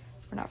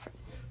 we're not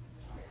friends.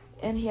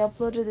 And he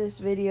uploaded this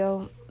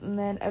video, and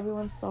then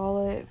everyone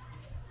saw it.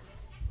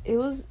 It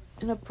was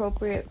an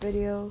inappropriate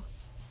video,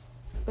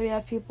 but yeah,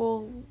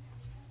 people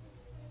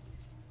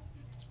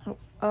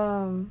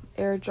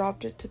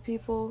airdropped it to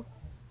people.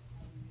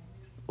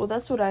 Well,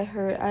 that's what I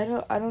heard. I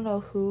don't know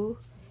who,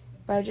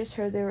 but I just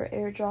heard they were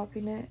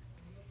airdropping it.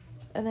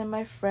 And then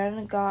my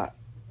friend got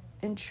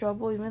in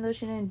trouble, even though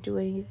she didn't do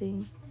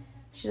anything.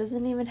 She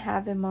doesn't even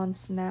have him on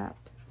Snap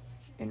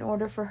in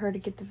order for her to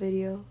get the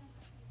video.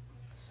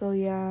 So,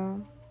 yeah.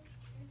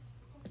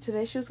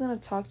 Today she was going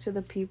to talk to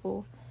the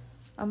people.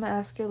 I'm going to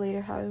ask her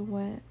later how it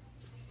went.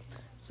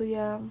 So,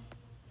 yeah.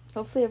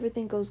 Hopefully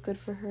everything goes good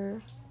for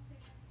her.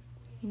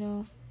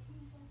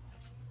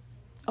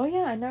 Oh,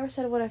 yeah. I never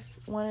said what I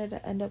wanted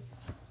to end up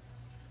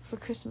for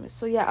Christmas.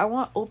 So, yeah. I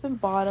want open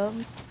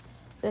bottoms.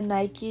 The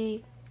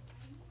Nike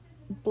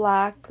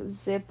black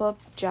zip-up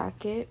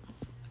jacket.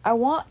 I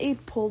want a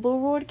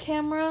Polaroid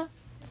camera.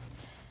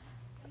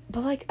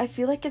 But, like, I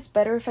feel like it's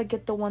better if I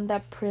get the one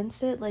that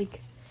prints it.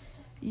 Like,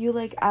 you,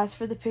 like, ask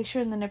for the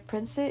picture and then it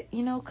prints it,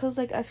 Because,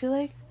 like, I feel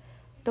like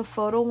the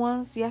photo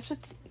ones, you have to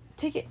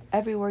take it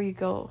everywhere you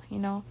go,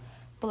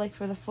 But, like,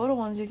 for the photo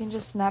ones, you can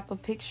just snap a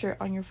picture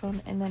on your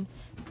phone and then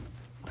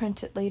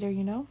print it later,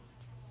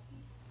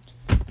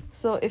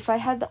 So, if I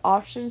had the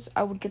options,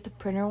 I would get the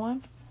printer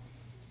one.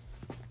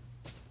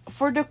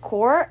 For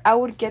decor, I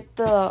would get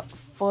the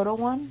photo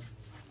one.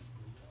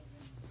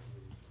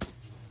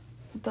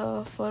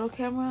 The photo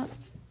camera.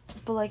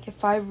 But, like,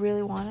 if I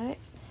really wanted it,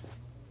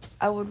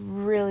 I would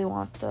really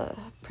want the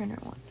printer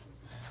one.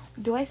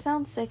 Do I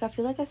sound sick? I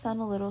feel like I sound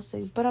a little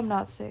sick, but I'm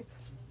not sick.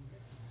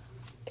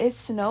 It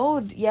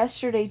snowed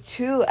yesterday,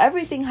 too.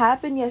 Everything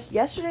happened.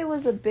 Yesterday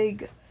was a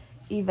big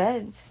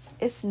event.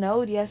 It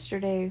snowed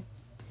yesterday.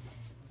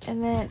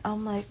 And then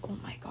I'm like, oh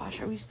my gosh,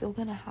 are we still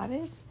gonna have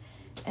it?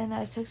 And then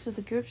I texted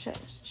the group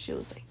chat. She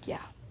was like,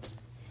 yeah.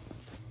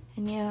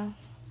 And yeah.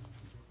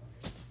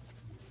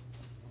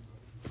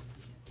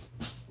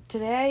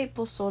 Today I ate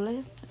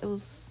pozole. It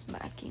was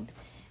smacking.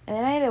 And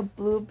then I had a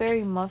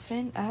blueberry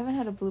muffin. I haven't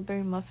had a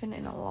blueberry muffin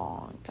in a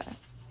long time.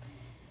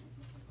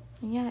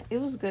 And yeah, it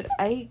was good.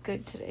 I ate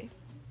good today.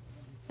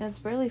 And it's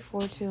barely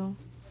 4 too.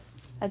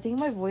 I think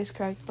my voice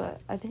cracked, but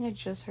I think I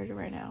just heard it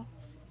right now.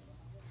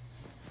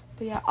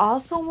 But yeah,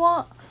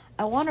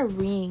 I want a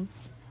ring.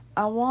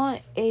 I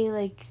want a,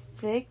 like,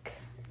 thick,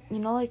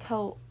 like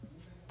how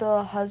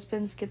the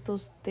husbands get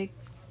those thick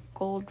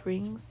gold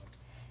rings.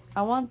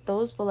 I want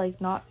those, but, like,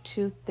 not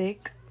too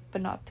thick,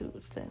 but not too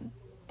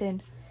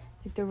thin.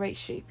 Like, the right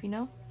shape,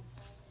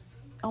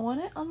 I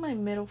want it on my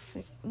middle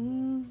finger.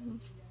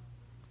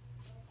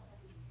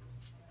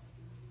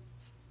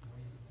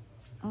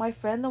 My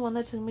friend, the one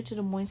that took me to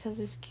Des Moines, has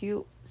this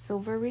cute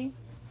silver ring.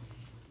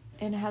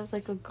 And it has,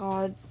 like, a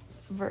God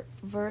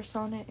verse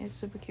on it. It's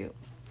super cute.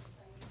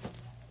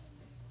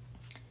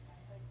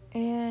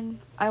 And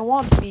I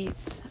want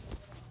beats.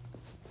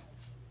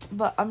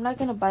 But I'm not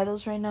going to buy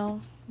those right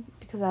now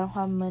because I don't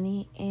have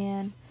money.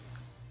 And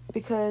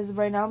because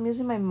right now I'm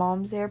using my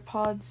mom's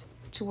AirPods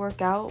to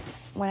work out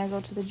when I go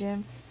to the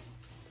gym.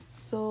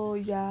 So,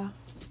 yeah.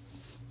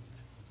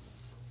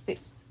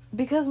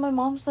 Because my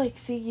mom's like,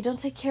 see, you don't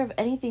take care of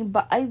anything.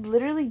 But I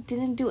literally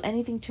didn't do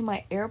anything to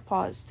my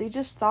AirPods. They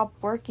just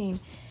stopped working.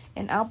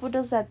 And Apple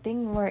does that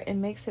thing where it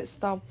makes it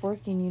stop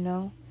working,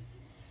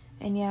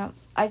 And yeah,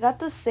 I got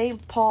the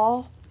St.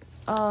 Paul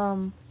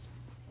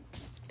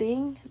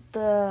thing,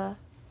 the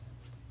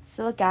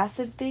silic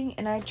acid thing,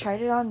 and I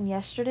tried it on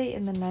yesterday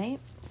in the night.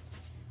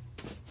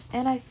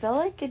 And I felt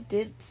like it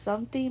did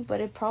something,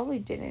 but it probably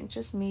didn't.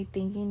 Just me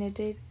thinking it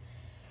did.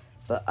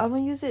 But I'm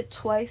going to use it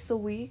twice a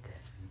week.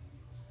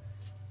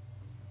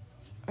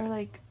 Or,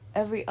 like,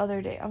 every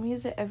other day. I'm going to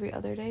use it every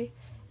other day.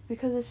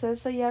 Because it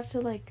says that you have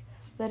to, like,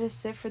 let it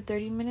sit for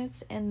 30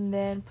 minutes and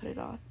then put it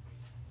on.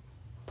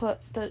 Put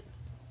the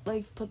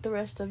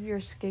rest of your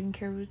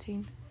skincare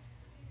routine.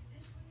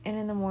 And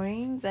in the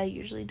mornings, I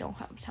usually don't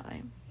have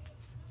time.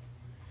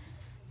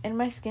 And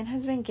my skin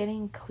has been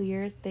getting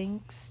clear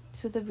thanks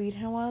to the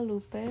Virgen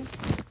Guadalupe.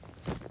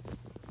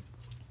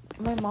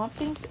 My mom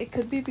thinks it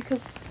could be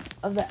because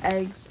of the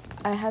eggs.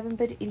 I haven't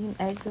been eating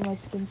eggs and my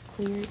skin's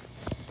cleared.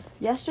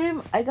 Yesterday,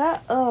 I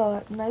got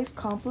a nice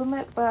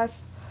compliment, but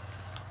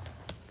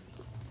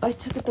I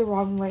took it the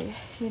wrong way,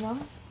 you know?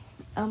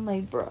 I'm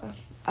like, bruh.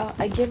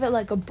 I give it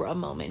like a bruh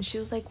moment. She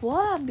was like,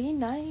 what? Be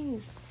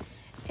nice.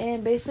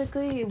 And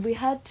basically, we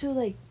had to,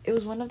 like, it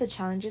was one of the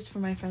challenges for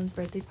my friend's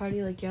birthday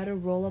party. Like, you had to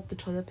roll up the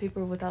toilet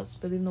paper without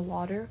spilling the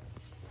water.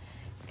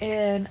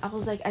 And I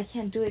was like, I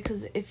can't do it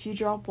because if you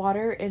drop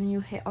water and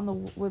you hit on the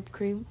whipped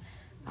cream,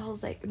 I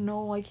was like,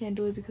 no, I can't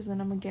do it because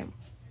then I'm going to get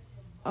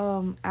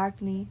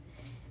acne.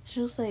 She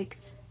was like,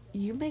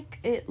 you make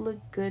it look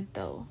good,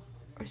 though.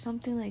 Or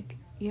something like,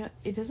 you know,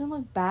 it doesn't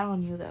look bad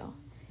on you, though.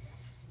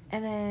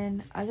 And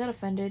then I got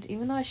offended,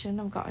 even though I shouldn't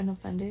have gotten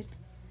offended.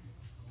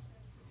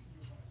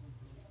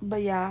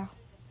 But yeah.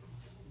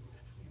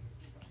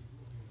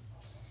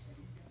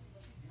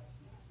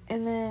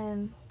 And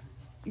then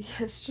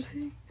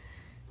yesterday,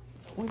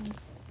 when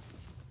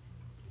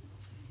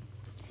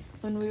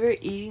we were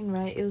eating,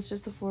 right, it was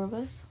just the four of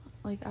us,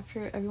 like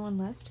after everyone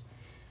left.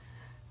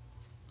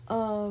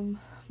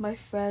 My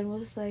friend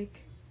was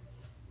like,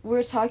 we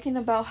were talking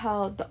about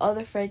how the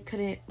other friend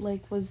couldn't,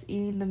 like, was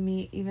eating the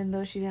meat even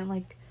though she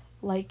didn't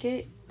like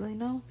it, you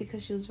know,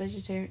 because she was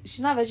vegetarian. She's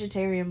not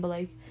vegetarian, but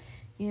like,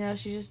 you know,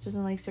 she just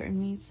doesn't like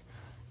certain meats.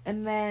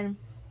 And then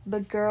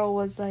the girl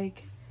was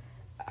like,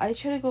 I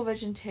tried to go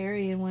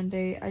vegetarian one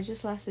day. I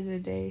just lasted a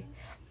day.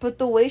 But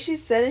the way she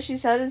said it, she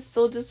sounded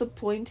so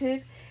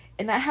disappointed.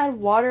 And I had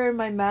water in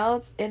my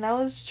mouth. And I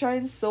was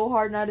trying so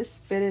hard not to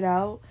spit it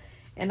out.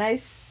 And I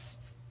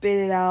spit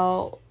it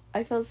out.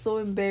 I felt so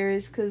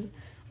embarrassed because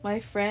my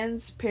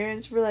friend's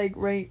parents were like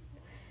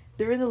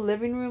they were in the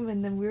living room.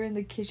 And then we were in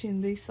the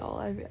kitchen. They saw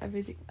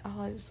everything.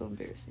 Oh, it was so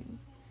embarrassing.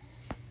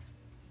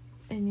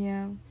 And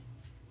yeah.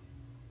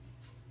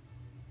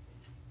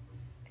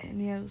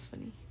 And yeah, it was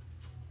funny.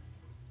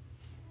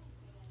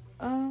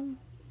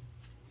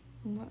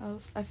 What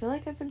else? I feel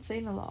like I've been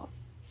saying a lot.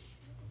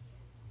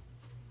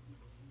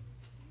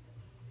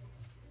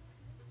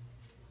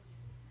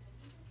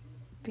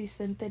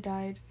 Vicente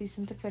died.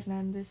 Vicente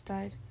Fernandez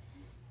died.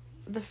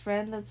 The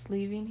friend that's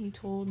leaving, he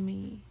told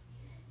me.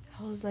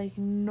 I was like,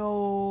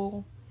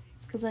 no.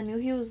 Because I knew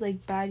he was,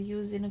 like, bad. He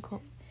was in a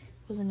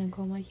wasn't in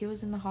coma. He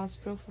was in the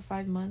hospital for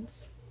 5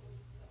 months.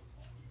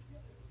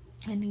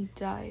 And he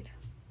died.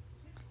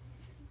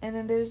 And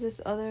then there's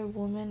this other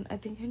woman. I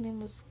think her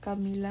name was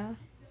Camila.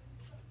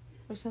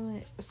 Or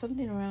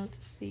something around with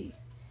the C.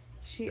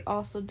 She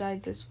also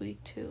died this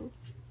week too.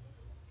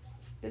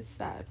 It's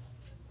sad.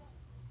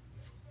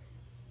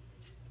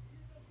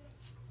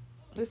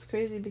 It's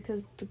crazy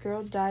because the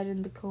girl died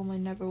in the coma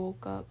and never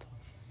woke up.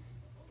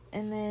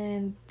 And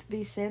then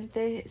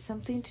Vicente,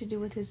 something to do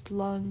with his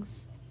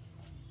lungs.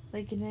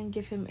 Like, it didn't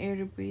give him air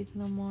to breathe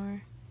no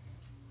more.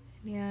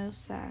 Yeah, it was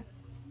sad.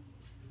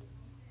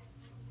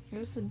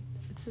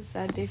 It's a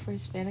sad day for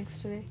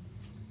Hispanics today.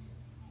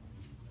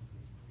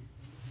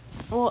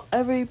 Well,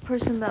 every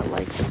person that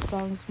likes the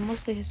songs,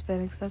 mostly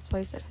Hispanics. That's why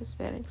I said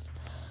Hispanics.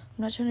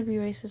 I'm not trying to be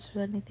racist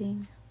or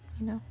anything,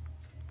 you know.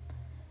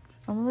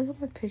 I'm gonna look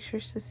at my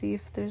pictures to see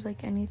if there's,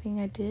 like, anything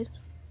I did.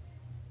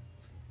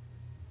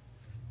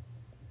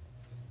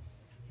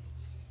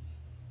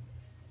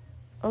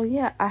 Oh,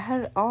 yeah, I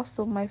had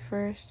also my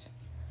first,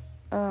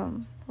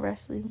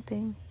 wrestling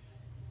thing.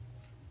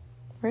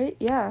 Right?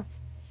 Yeah.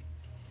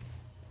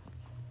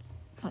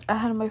 I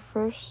had my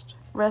first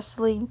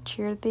wrestling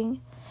cheer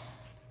thing.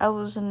 I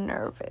was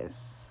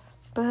nervous,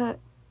 but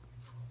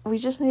we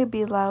just need to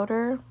be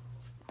louder.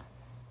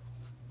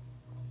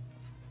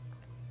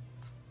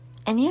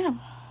 And yeah.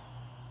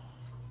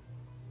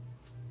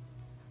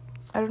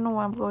 I don't know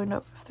why I'm going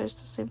up if there's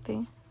the same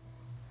thing.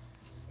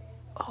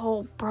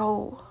 Oh,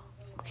 bro.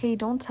 Okay,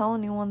 don't tell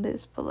anyone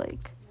this, but,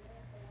 like,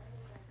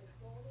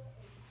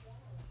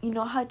 you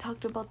know how I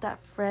talked about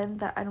that friend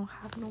that I don't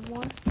have no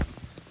more?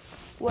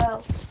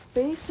 Well,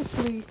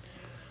 basically,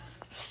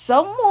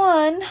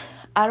 someone,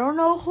 I don't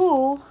know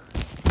who,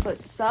 but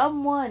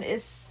someone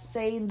is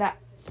saying that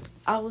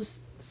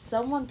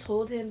someone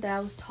told him that I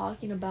was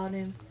talking about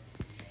him.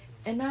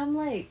 And I'm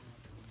like,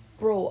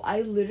 bro,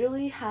 I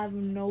literally have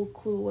no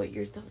clue what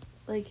you're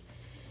like,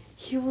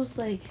 he was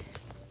like,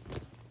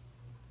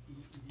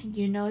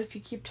 you know, if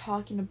you keep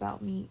talking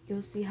about me,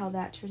 you'll see how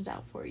that turns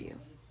out for you.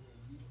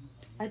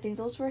 I think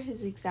those were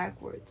his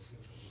exact words.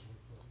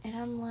 And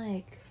I'm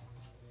like,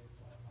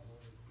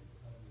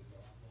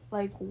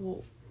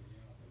 well,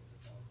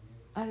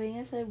 I think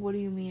I said, what do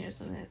you mean, or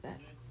something like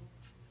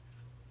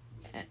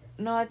that.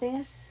 No, I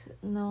think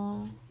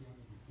no,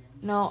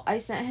 I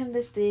sent him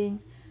this thing.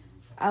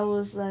 I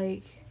was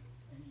like,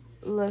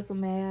 look,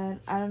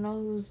 man, I don't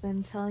know who's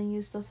been telling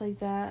you stuff like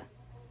that,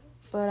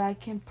 but I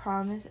can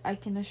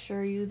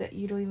assure you that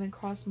you don't even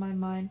cross my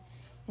mind.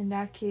 In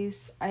that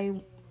case, I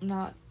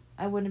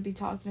wouldn't be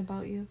talking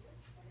about you.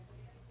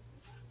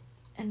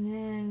 And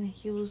then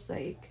he was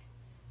like,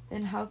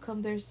 then how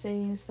come they're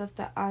saying stuff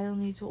that I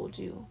only told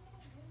you?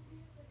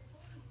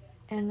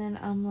 And then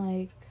I'm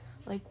like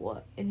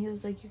what? And he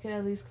was like, you could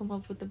at least come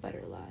up with a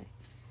better lie.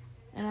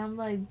 And I'm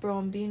like, bro,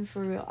 I'm being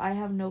for real. I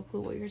have no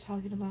clue what you're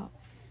talking about.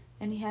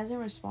 and he hasn't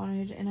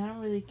responded, and I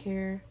don't really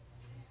care.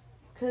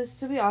 Because,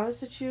 to be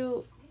honest with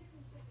you,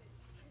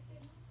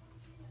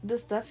 the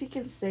stuff he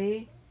can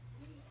say,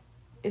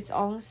 it's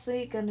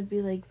honestly gonna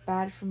be, like,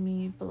 bad for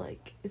me, but,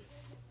 like,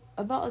 it's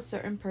about a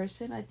certain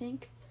person, I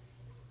think.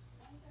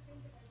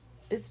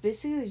 It's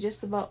basically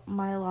just about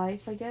my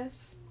life, I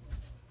guess.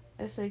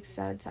 It's, like,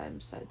 sad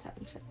times.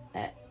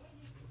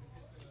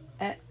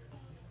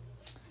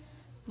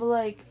 But,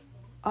 like,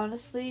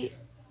 honestly,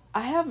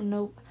 I have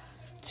no...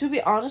 To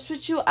be honest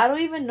with you, I don't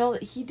even know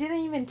that he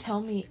didn't even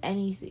tell me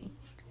anything.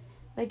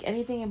 Like,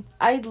 anything...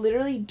 I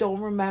literally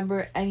don't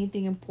remember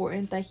anything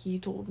important that he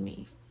told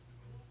me.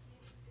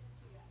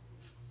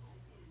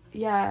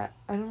 Yeah,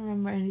 I don't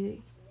remember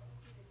anything.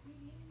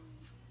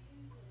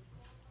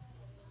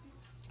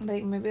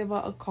 Like, maybe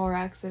about a car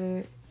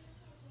accident.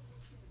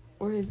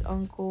 Or his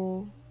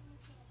uncle.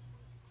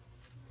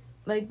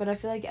 Like, but I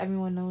feel like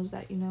everyone knows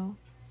that, you know?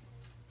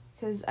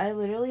 Because I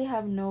literally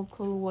have no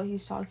clue what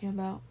he's talking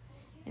about.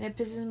 And it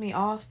pisses me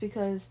off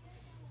because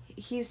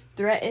he's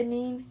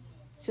threatening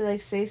to,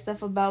 like, say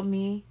stuff about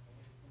me.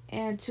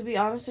 And to be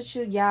honest with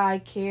you, yeah, I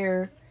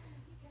care.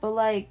 But,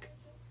 like,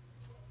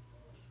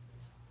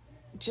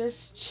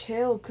 just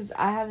chill, because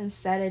I haven't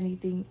said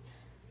anything.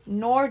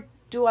 Nor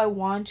do I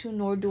want to,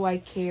 nor do I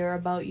care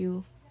about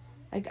you.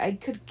 Like, I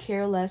could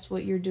care less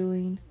what you're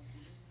doing.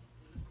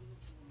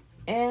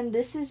 And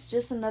this is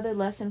just another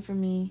lesson for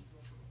me.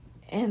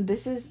 And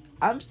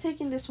I'm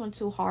taking this one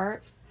to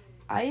heart.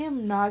 I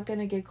am not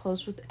gonna get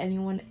close with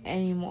anyone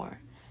anymore.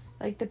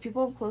 Like, the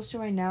people I'm close to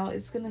right now,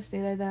 it's gonna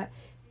stay like that.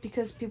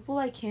 Because people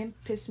like him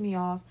piss me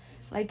off.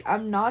 Like,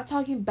 I'm not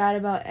talking bad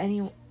about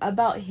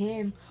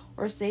him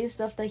or saying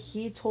stuff that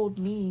he told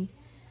me.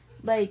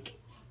 Like,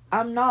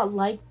 I'm not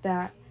like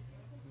that.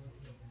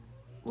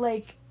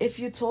 Like, if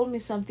you told me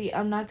something,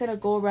 I'm not gonna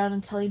go around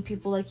and telling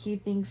people like he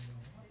thinks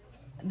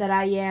that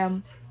I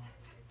am,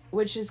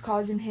 which is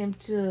causing him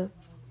to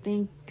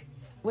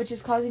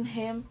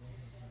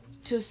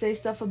say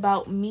stuff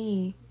about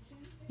me,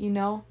 you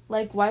know?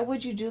 Like, why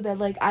would you do that?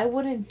 Like, I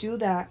wouldn't do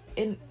that.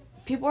 And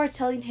people are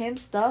telling him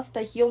stuff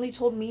that he only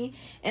told me,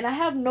 and I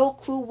have no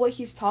clue what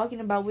he's talking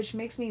about, which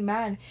makes me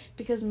mad,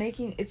 because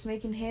it's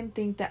making him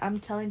think that I'm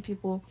telling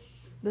people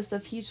the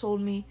stuff he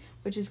told me,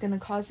 which is gonna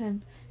cause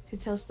him to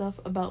tell stuff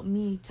about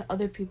me to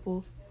other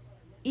people.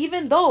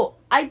 Even though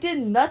I did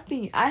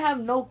nothing. I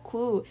have no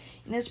clue.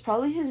 And it's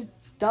probably his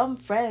dumb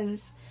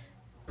friends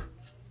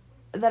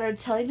that are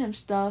telling him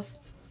stuff.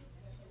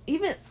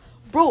 Even,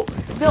 bro, it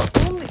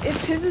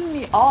pisses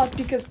me off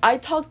because I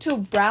talk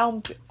to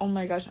oh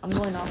my gosh, I'm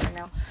going off right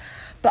now.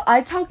 But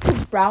I talk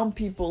to brown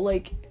people.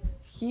 Like,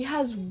 he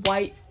has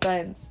white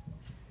friends.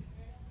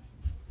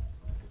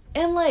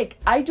 And, like,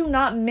 I do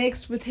not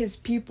mix with his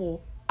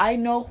people. I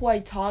know who I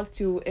talk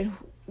to and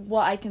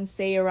what I can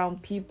say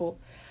around people.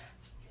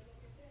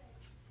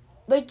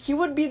 Like, he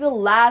would be the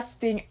last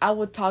thing I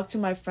would talk to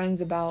my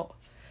friends about.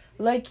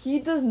 Like, he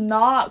does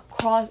not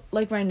cross...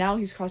 Like, right now,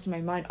 he's crossing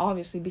my mind,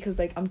 obviously, because,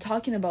 like, I'm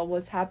talking about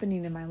what's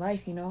happening in my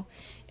life, you know?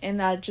 And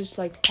that just,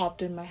 like,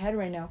 popped in my head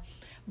right now.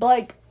 But,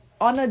 like,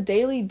 on a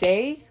daily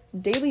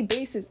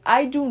basis,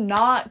 I do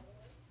not,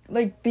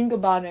 like, think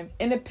about him.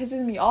 And it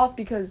pisses me off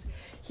because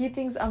he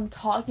thinks I'm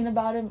talking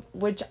about him,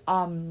 which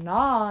I'm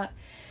not.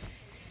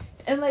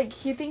 And, like,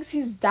 he thinks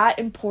he's that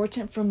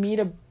important for me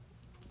to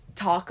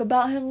talk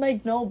about him.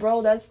 Like, no,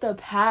 bro, that's the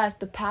past.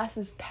 The past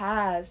is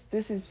past.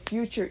 This is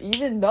future.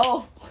 Even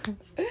though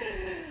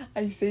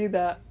I say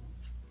that,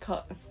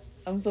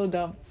 I'm so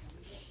dumb.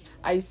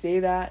 I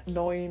say that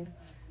knowing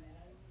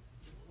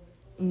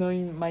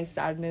my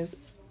sadness,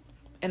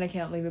 and I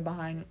can't leave it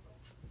behind.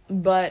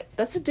 But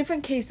that's a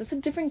different case.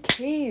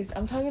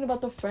 I'm talking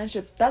about the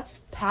friendship.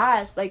 That's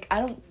past. Like, I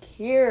don't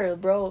care,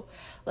 bro.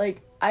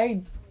 Like,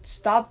 I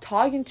stopped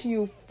talking to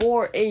you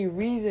for a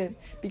reason,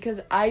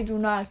 because I do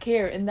not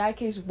care. In that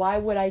case, why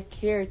would I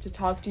care to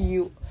talk to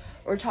you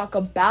or talk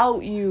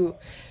about you?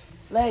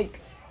 Like,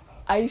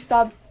 I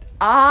stopped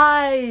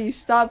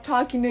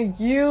talking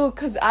to you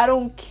because I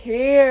don't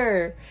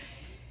care.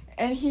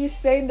 And he's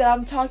saying that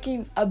I'm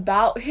talking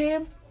about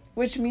him,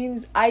 which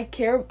means I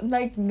care.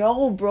 Like,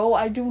 no, bro,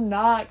 I do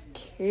not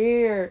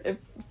care.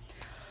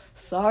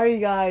 Sorry,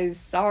 guys.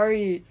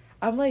 Sorry.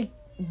 I'm, like,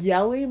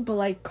 yelling, but,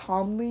 like,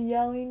 calmly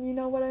yelling, you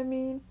know what I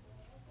mean?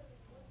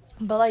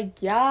 But,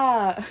 like,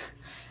 yeah.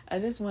 I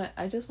just went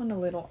a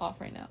little off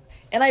right now.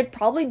 And I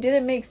probably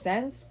didn't make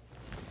sense.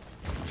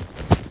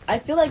 I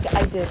feel like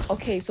I did.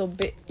 Okay, so,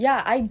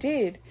 yeah, I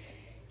did.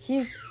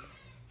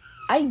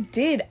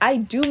 I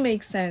do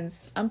make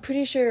sense. I'm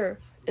pretty sure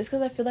it's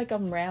because I feel like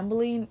I'm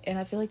rambling and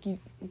I feel like you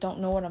don't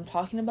know what I'm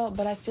talking about,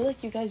 but I feel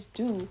like you guys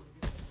do.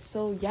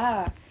 So,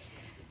 yeah.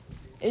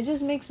 It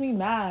just makes me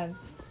mad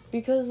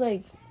because,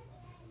 like,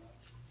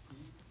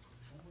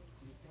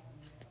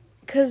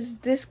 because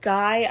this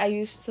guy I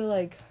used to,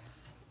 like,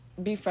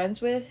 be friends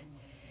with,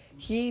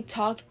 he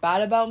talked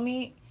bad about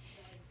me,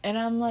 and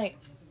I'm like,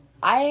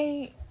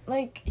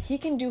 he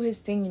can do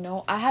his thing, you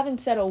know? I haven't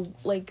said,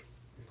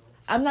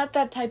 I'm not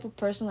that type of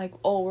person, like,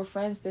 oh, we're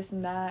friends, this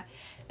and that,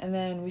 and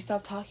then we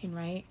stop talking,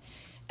 right?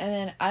 And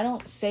then I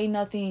don't say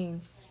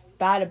nothing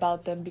bad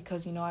about them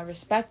because, you know, I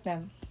respect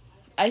them.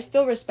 I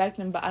still respect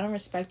him, but I don't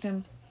respect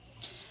him.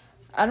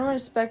 I don't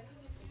respect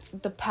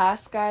the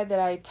past guy that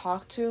I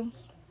talked to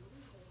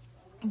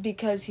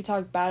because he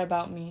talked bad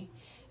about me.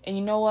 And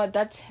you know what?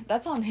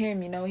 That's on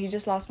him, you know. He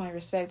just lost my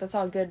respect. That's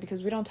all good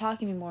because we don't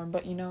talk anymore.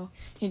 But, you know,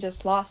 he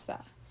just lost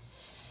that.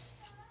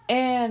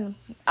 And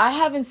I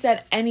haven't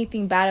said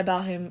anything bad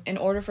about him in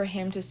order for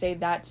him to say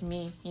that to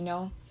me, you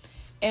know.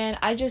 And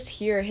I just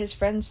hear his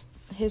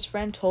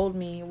friend told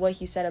me what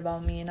he said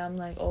about me. And I'm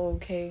like, oh,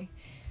 okay.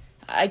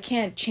 I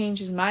can't change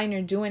his mind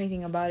or do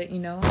anything about it, you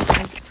know.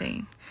 What's it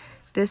saying?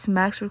 This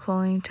max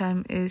recalling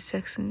time is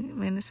 6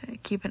 minutes.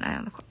 Keep an eye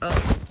on the clock.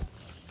 Oh.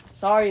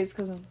 Sorry, it's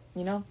because I'm,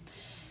 you know.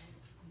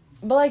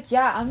 But, like,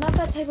 yeah, I'm not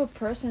that type of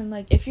person.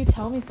 Like, if you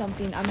tell me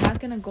something, I'm not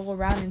going to go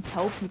around and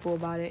tell people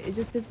about it. It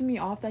just pisses me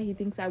off that he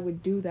thinks I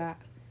would do that.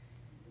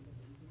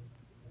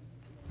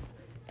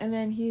 And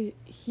then he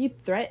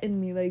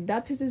threatened me. Like,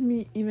 that pisses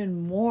me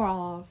even more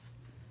off.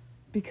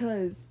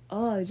 Because,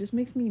 it just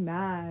makes me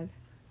mad.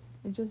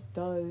 It just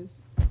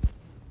does.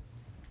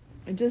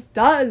 It just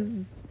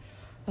does.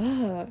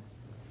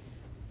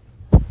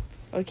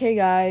 Okay,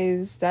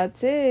 guys.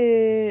 That's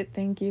it.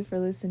 Thank you for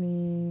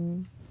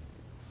listening.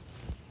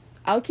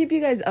 I'll keep you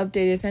guys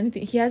updated if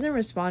anything. He hasn't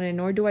responded,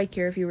 nor do I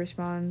care if he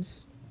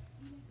responds.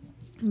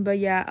 But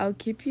yeah, I'll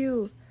keep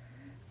you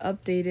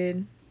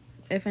updated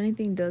if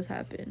anything does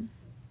happen.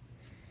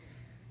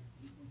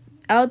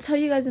 I'll tell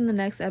you guys in the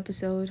next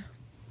episode.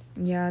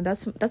 Yeah,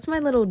 that's my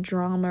little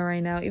drama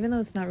right now, even though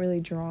it's not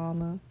really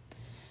drama.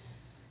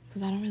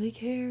 Because I don't really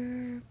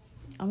care.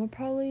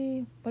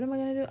 What am I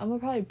going to do? I'm going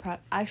to probably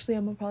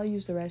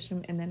use the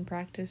restroom and then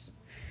practice.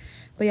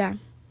 But yeah.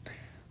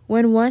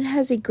 When one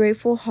has a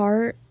grateful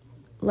heart,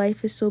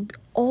 life is so...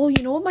 Oh,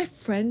 you know what my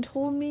friend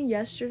told me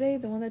yesterday?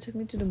 The one that took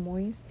me to Des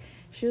Moines?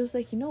 She was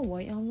like, you know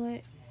what,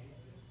 Omelette?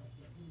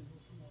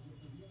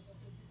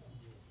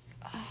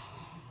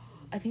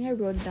 I think I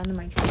wrote it down in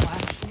my journal,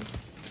 actually.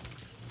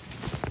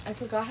 I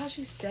forgot how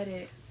she said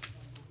it.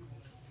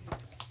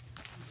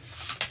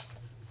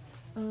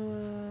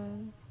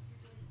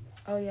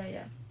 Oh,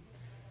 yeah.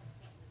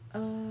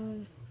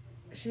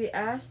 She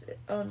asked...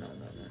 Oh, no.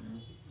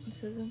 It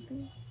says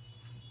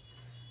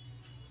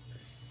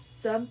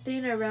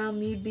something around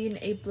me being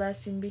a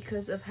blessing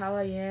because of how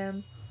I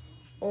am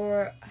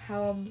or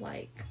how I'm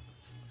like.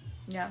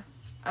 Yeah.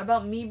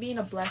 About me being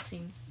a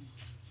blessing.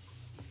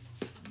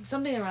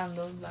 Something around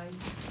those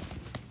lines.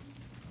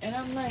 And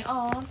I'm like,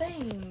 oh,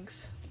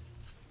 thanks.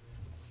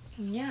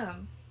 Yeah.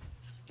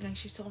 Like,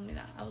 she told me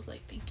that. I was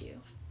like, thank you.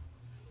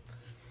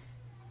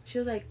 She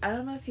was like, I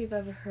don't know if you've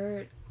ever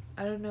heard.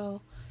 I don't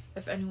know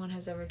if anyone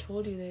has ever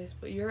told you this,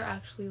 but you're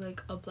actually,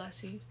 like, a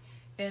blessing.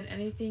 And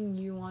anything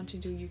you want to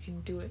do, you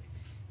can do it.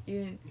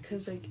 Even,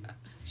 because, like,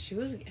 she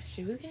was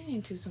getting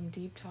into some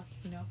deep talk,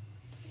 you know.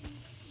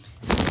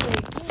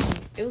 Like, dang,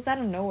 it was out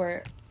of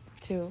nowhere,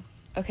 too.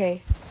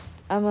 Okay,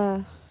 I'm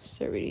gonna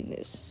start reading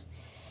this.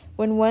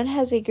 When one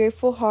has a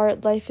grateful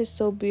heart, life is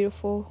so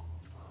beautiful.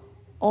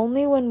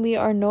 Only when we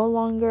are no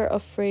longer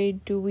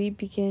afraid do we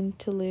begin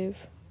to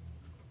live.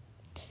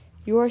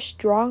 You are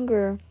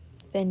stronger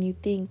than you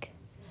think,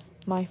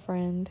 my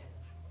friend.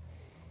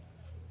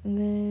 And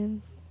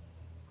then...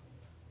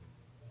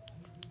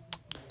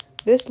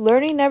 This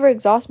learning never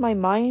exhausts my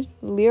mind.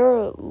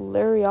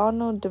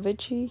 Liriano da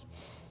Vinci.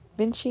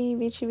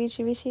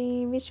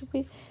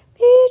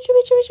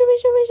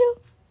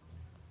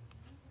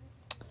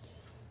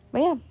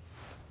 But yeah.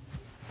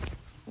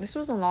 This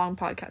was a long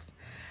podcast.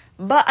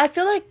 But I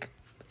feel like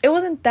it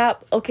wasn't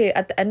that... Okay,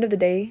 at the end of the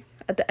day,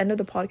 at the end of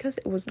the podcast,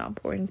 it was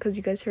not boring. Because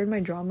you guys heard my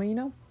drama, you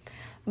know?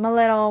 My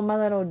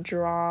little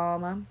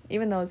drama.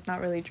 Even though it's not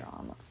really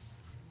drama.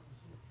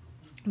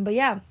 But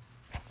yeah.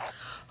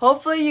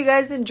 Hopefully you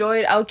guys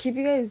enjoyed. I'll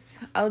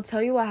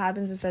tell you what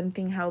happens if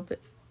anything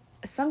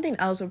something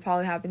else will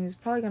probably happen. He's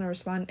probably going to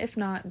respond. If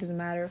not, it doesn't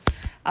matter.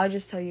 I'll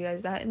just tell you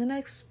guys that in the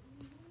next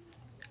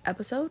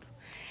episode.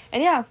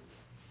 And yeah,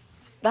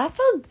 that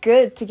felt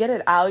good to get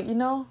it out, you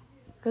know?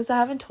 Because I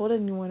haven't told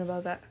anyone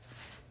about that.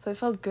 So it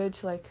felt good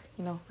to, like,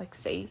 you know, like,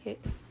 say it,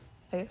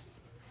 I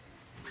guess.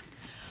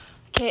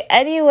 Okay,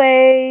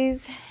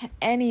 anyways.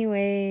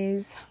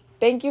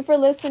 Thank you for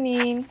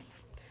listening.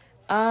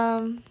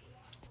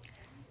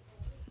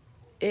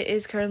 It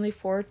is currently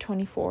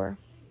 4:24.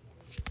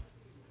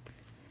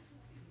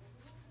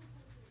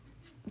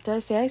 Did I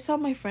say I saw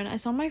my friend? I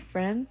saw my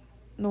friend,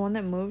 the one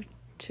that moved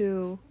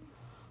to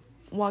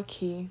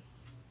Waukee.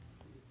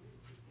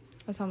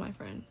 I saw my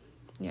friend.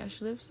 Yeah,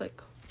 she lives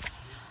like...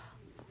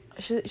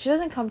 She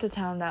doesn't come to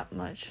town that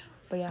much.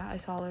 But yeah, I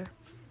saw her.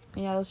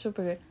 Yeah, it was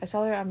super good. I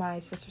saw her at my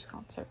sister's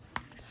concert.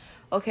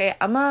 Okay,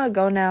 I'm gonna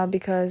go now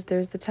because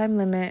there's the time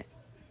limit.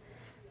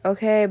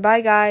 Okay, bye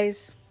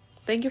guys.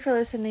 Thank you for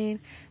listening.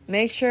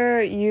 Make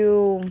sure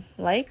you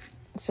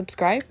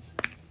subscribe,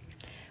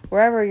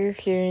 wherever you're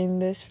hearing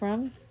this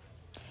from.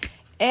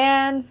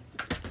 And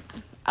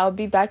I'll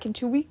be back in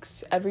 2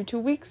 weeks. Every 2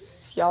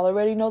 weeks. Y'all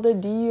already know the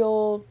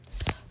deal.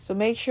 So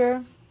make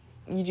sure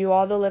you do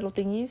all the little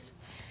thingies.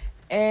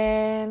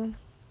 And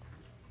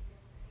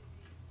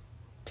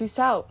peace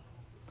out.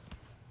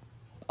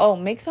 Oh,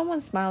 make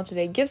someone smile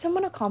today. Give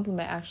someone a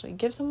compliment, actually.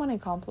 Give someone a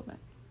compliment.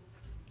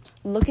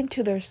 Look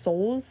into their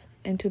souls,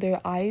 into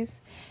their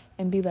eyes,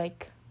 and be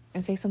like,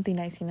 and say something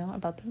nice,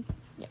 about them.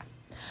 Yeah.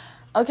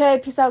 Okay,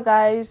 peace out,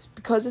 guys.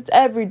 Because it's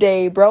every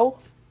day, bro.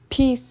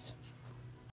 Peace.